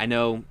 I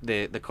know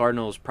the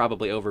Cardinals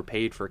probably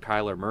overpaid for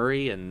Kyler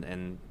Murray,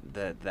 and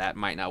that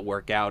might not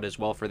work out as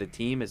well for the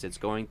team as it's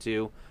going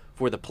to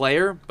for the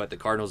player, but the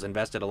Cardinals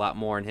invested a lot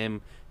more in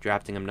him,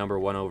 drafting him number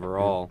 1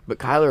 overall. But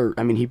Kyler,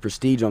 he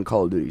prestiged on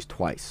Call of Duties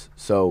twice.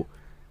 So,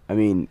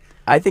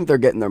 I think they're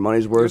getting their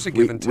money's worth.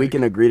 We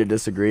can agree to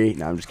disagree.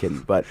 No, I'm just kidding.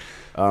 But,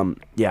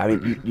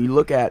 you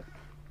look at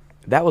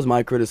 – that was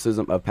my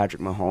criticism of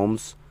Patrick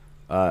Mahomes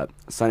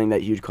signing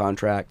that huge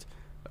contract.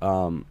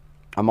 I'm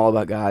all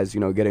about guys,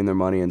 getting their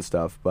money and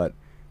stuff, but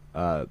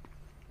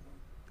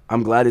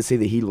I'm glad to see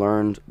that he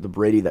learned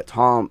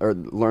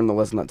learned the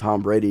lesson that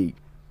Tom Brady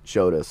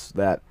showed us,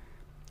 that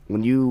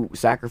when you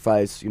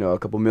sacrifice, a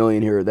couple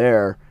million here or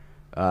there,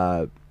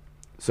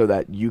 so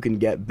that you can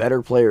get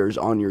better players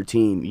on your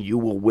team, you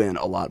will win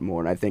a lot more.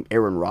 And I think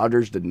Aaron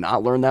Rodgers did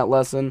not learn that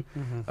lesson.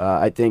 Mm-hmm.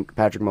 I think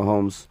Patrick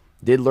Mahomes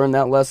did learn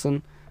that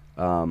lesson,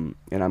 and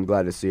I'm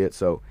glad to see it.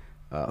 So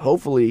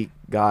hopefully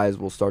guys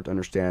will start to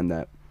understand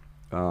that,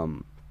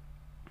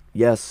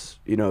 yes,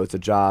 it's a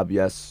job.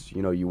 Yes,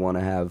 you want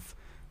to have,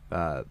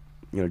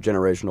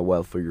 generational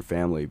wealth for your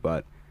family,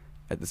 but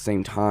at the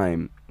same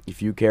time, if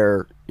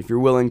you're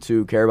willing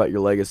to care about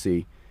your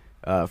legacy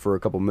for a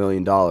couple $1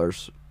 million,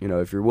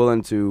 if you're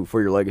willing to,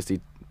 for your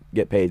legacy,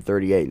 get paid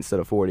 38 instead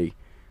of 40,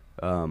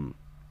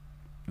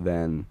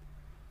 then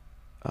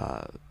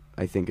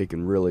I think it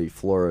can really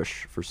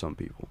flourish for some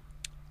people.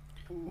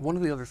 One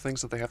of the other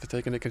things that they have to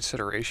take into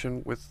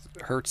consideration with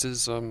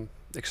Hurts's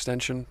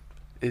extension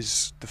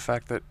is the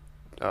fact that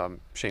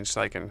Shane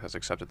Steichen has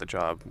accepted the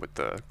job with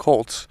the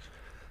Colts.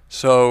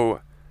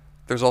 So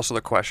there's also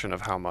the question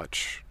of how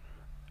much.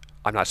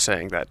 I'm not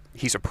saying that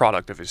he's a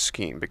product of his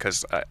scheme,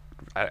 because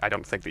I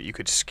don't think that you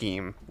could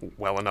scheme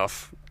well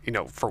enough,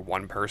 for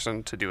one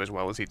person to do as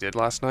well as he did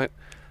last night.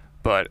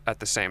 But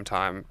at the same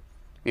time,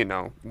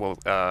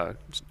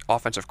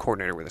 offensive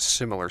coordinator with a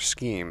similar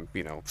scheme,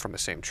 from the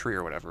same tree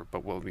or whatever.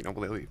 But will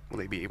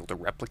they be able to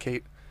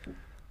replicate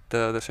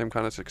the same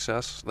kind of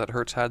success that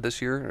Hurts had this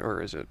year,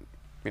 or is it,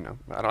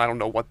 I don't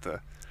know what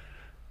the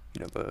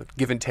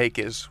give and take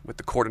is with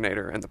the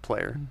coordinator and the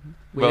player.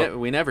 Mm-hmm.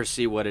 We never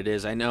see what it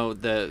is. I know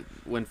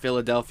when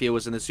Philadelphia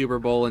was in the Super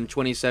Bowl in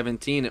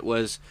 2017, it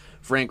was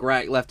Frank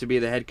Reich left to be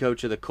the head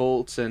coach of the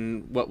Colts,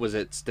 and what was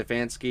it,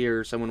 Stefanski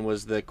or someone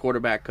was the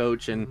quarterback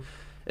coach, and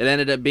it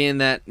ended up being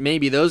that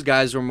maybe those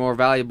guys were more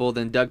valuable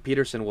than Doug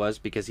Peterson was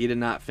because he did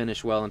not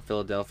finish well in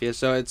Philadelphia.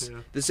 So it's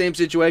the same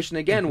situation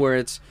again where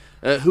it's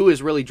who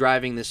is really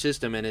driving the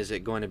system, and is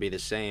it going to be the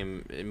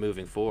same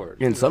moving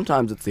forward? And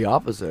sometimes it's the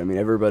opposite.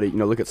 Everybody,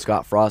 look at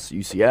Scott Frost at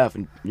UCF,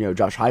 and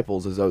Josh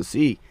Heupel as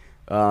OC.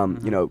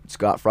 You know,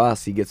 Scott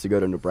Frost, he gets to go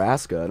to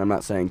Nebraska, and I'm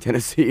not saying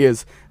Tennessee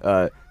is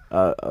a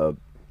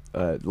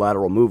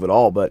lateral move at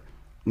all, but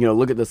you know,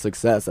 look at the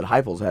success that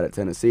Heupel's had at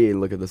Tennessee,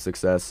 and look at the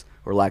success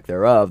or lack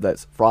thereof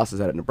that Frost has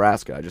had at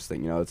Nebraska. I just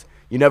think, you know,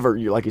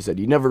 like you said,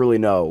 you never really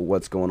know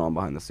what's going on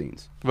behind the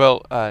scenes.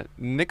 Well,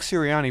 Nick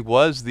Sirianni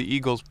was the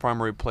Eagles'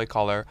 primary play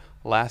caller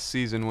last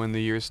season when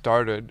the year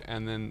started,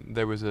 and then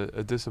there was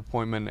a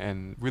disappointment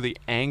and really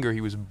anger.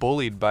 He was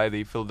bullied by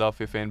the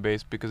Philadelphia fan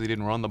base because he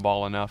didn't run the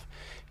ball enough.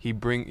 He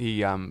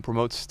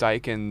promotes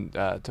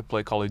Steichen to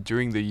play caller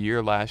during the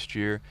year last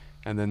year,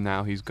 and then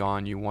now he's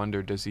gone. You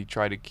wonder, does he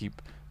try to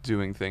keep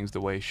doing things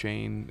the way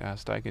Shane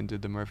Steichen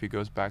did them, or if he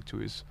goes back to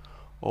his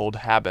old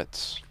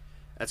habits?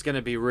 That's going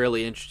to be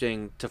really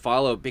interesting to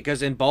follow,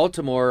 because in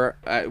Baltimore,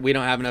 we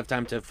don't have enough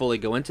time to fully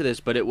go into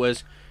this, but it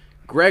was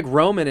Greg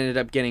Roman ended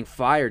up getting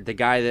fired, the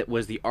guy that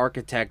was the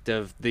architect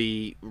of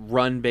the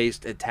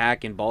run-based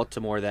attack in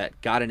Baltimore that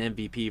got an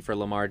MVP for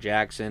Lamar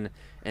Jackson,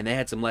 and they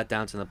had some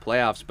letdowns in the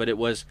playoffs, but it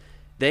was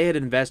they had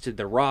invested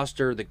the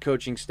roster, the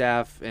coaching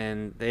staff,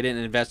 and they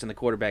didn't invest in the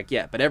quarterback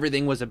yet, but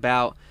everything was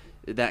about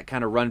that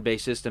kind of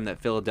run-based system that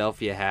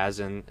Philadelphia has,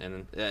 and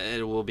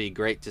it will be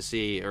great to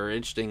see, or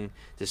interesting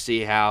to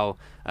see how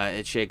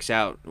it shakes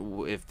out,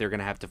 if they're going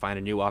to have to find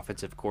a new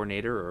offensive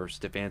coordinator, or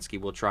Stefanski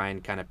will try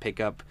and kind of pick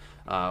up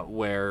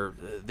where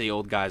the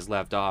old guys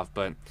left off,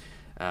 but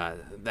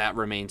that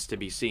remains to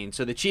be seen.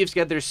 So the Chiefs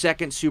get their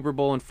second Super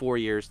Bowl in 4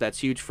 years. That's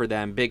huge for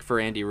them, big for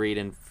Andy Reid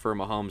and for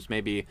Mahomes.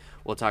 Maybe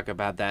we'll talk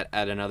about that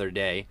at another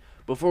day.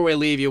 Before we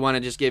leave, you want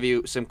to just give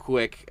you some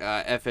quick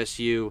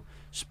FSU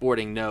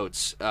sporting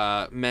notes.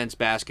 Men's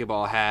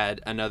basketball had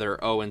another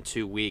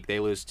 0-2 week. They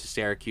lose to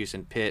Syracuse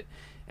and Pitt,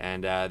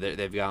 and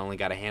they've only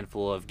got a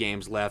handful of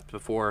games left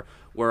before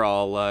we're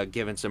all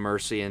given some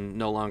mercy and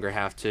no longer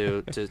have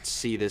to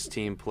see this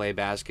team play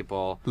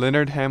basketball.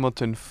 Leonard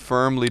Hamilton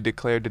firmly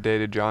declared today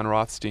to John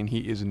Rothstein he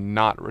is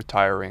not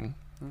retiring.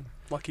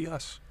 Lucky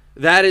us.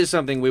 That is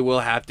something we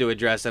will have to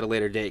address at a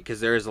later date, because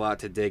there is a lot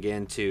to dig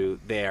into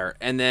there.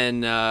 And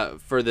then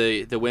for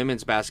the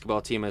women's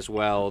basketball team as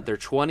well, they're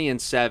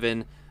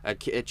 20-7.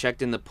 It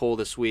checked in the poll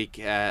this week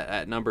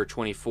at number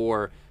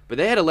 24. But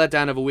they had a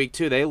letdown of a week,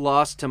 too. They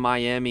lost to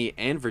Miami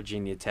and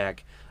Virginia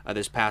Tech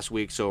this past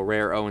week, so a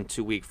rare 0-2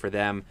 week for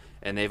them.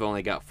 And they've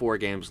only got 4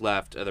 games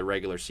left of the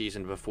regular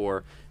season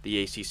before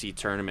the ACC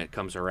tournament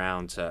comes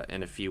around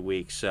in a few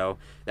weeks. So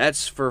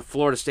that's for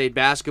Florida State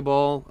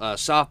basketball.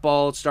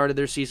 Softball started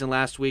their season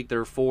last week.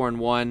 They're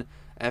 4-1.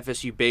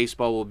 FSU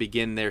baseball will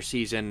begin their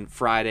season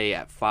Friday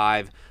at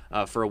 5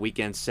 for a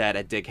weekend set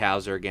at Dick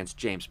Hauser against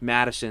James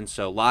Madison.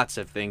 So lots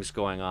of things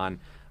going on.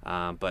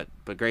 But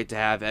great to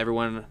have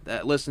everyone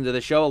that listened to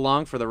the show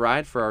along for the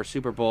ride for our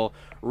Super Bowl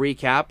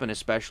recap and a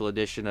special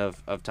edition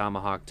of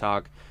Tomahawk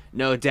Talk.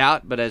 No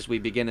doubt, but as we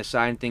begin to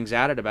sign things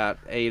out at about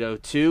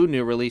 8:02,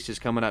 new releases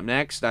coming up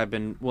next. I've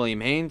been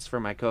William Haynes for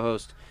my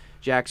co-host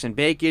Jackson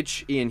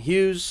Bakich, Ian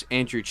Hughes,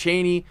 Andrew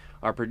Cheney,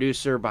 our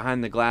producer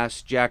behind the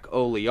glass, Jack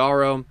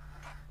Oliaro.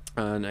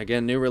 And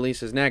again, new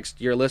releases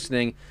next. You're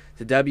listening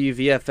to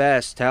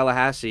WVFS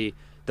Tallahassee,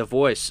 the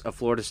voice of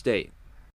Florida State.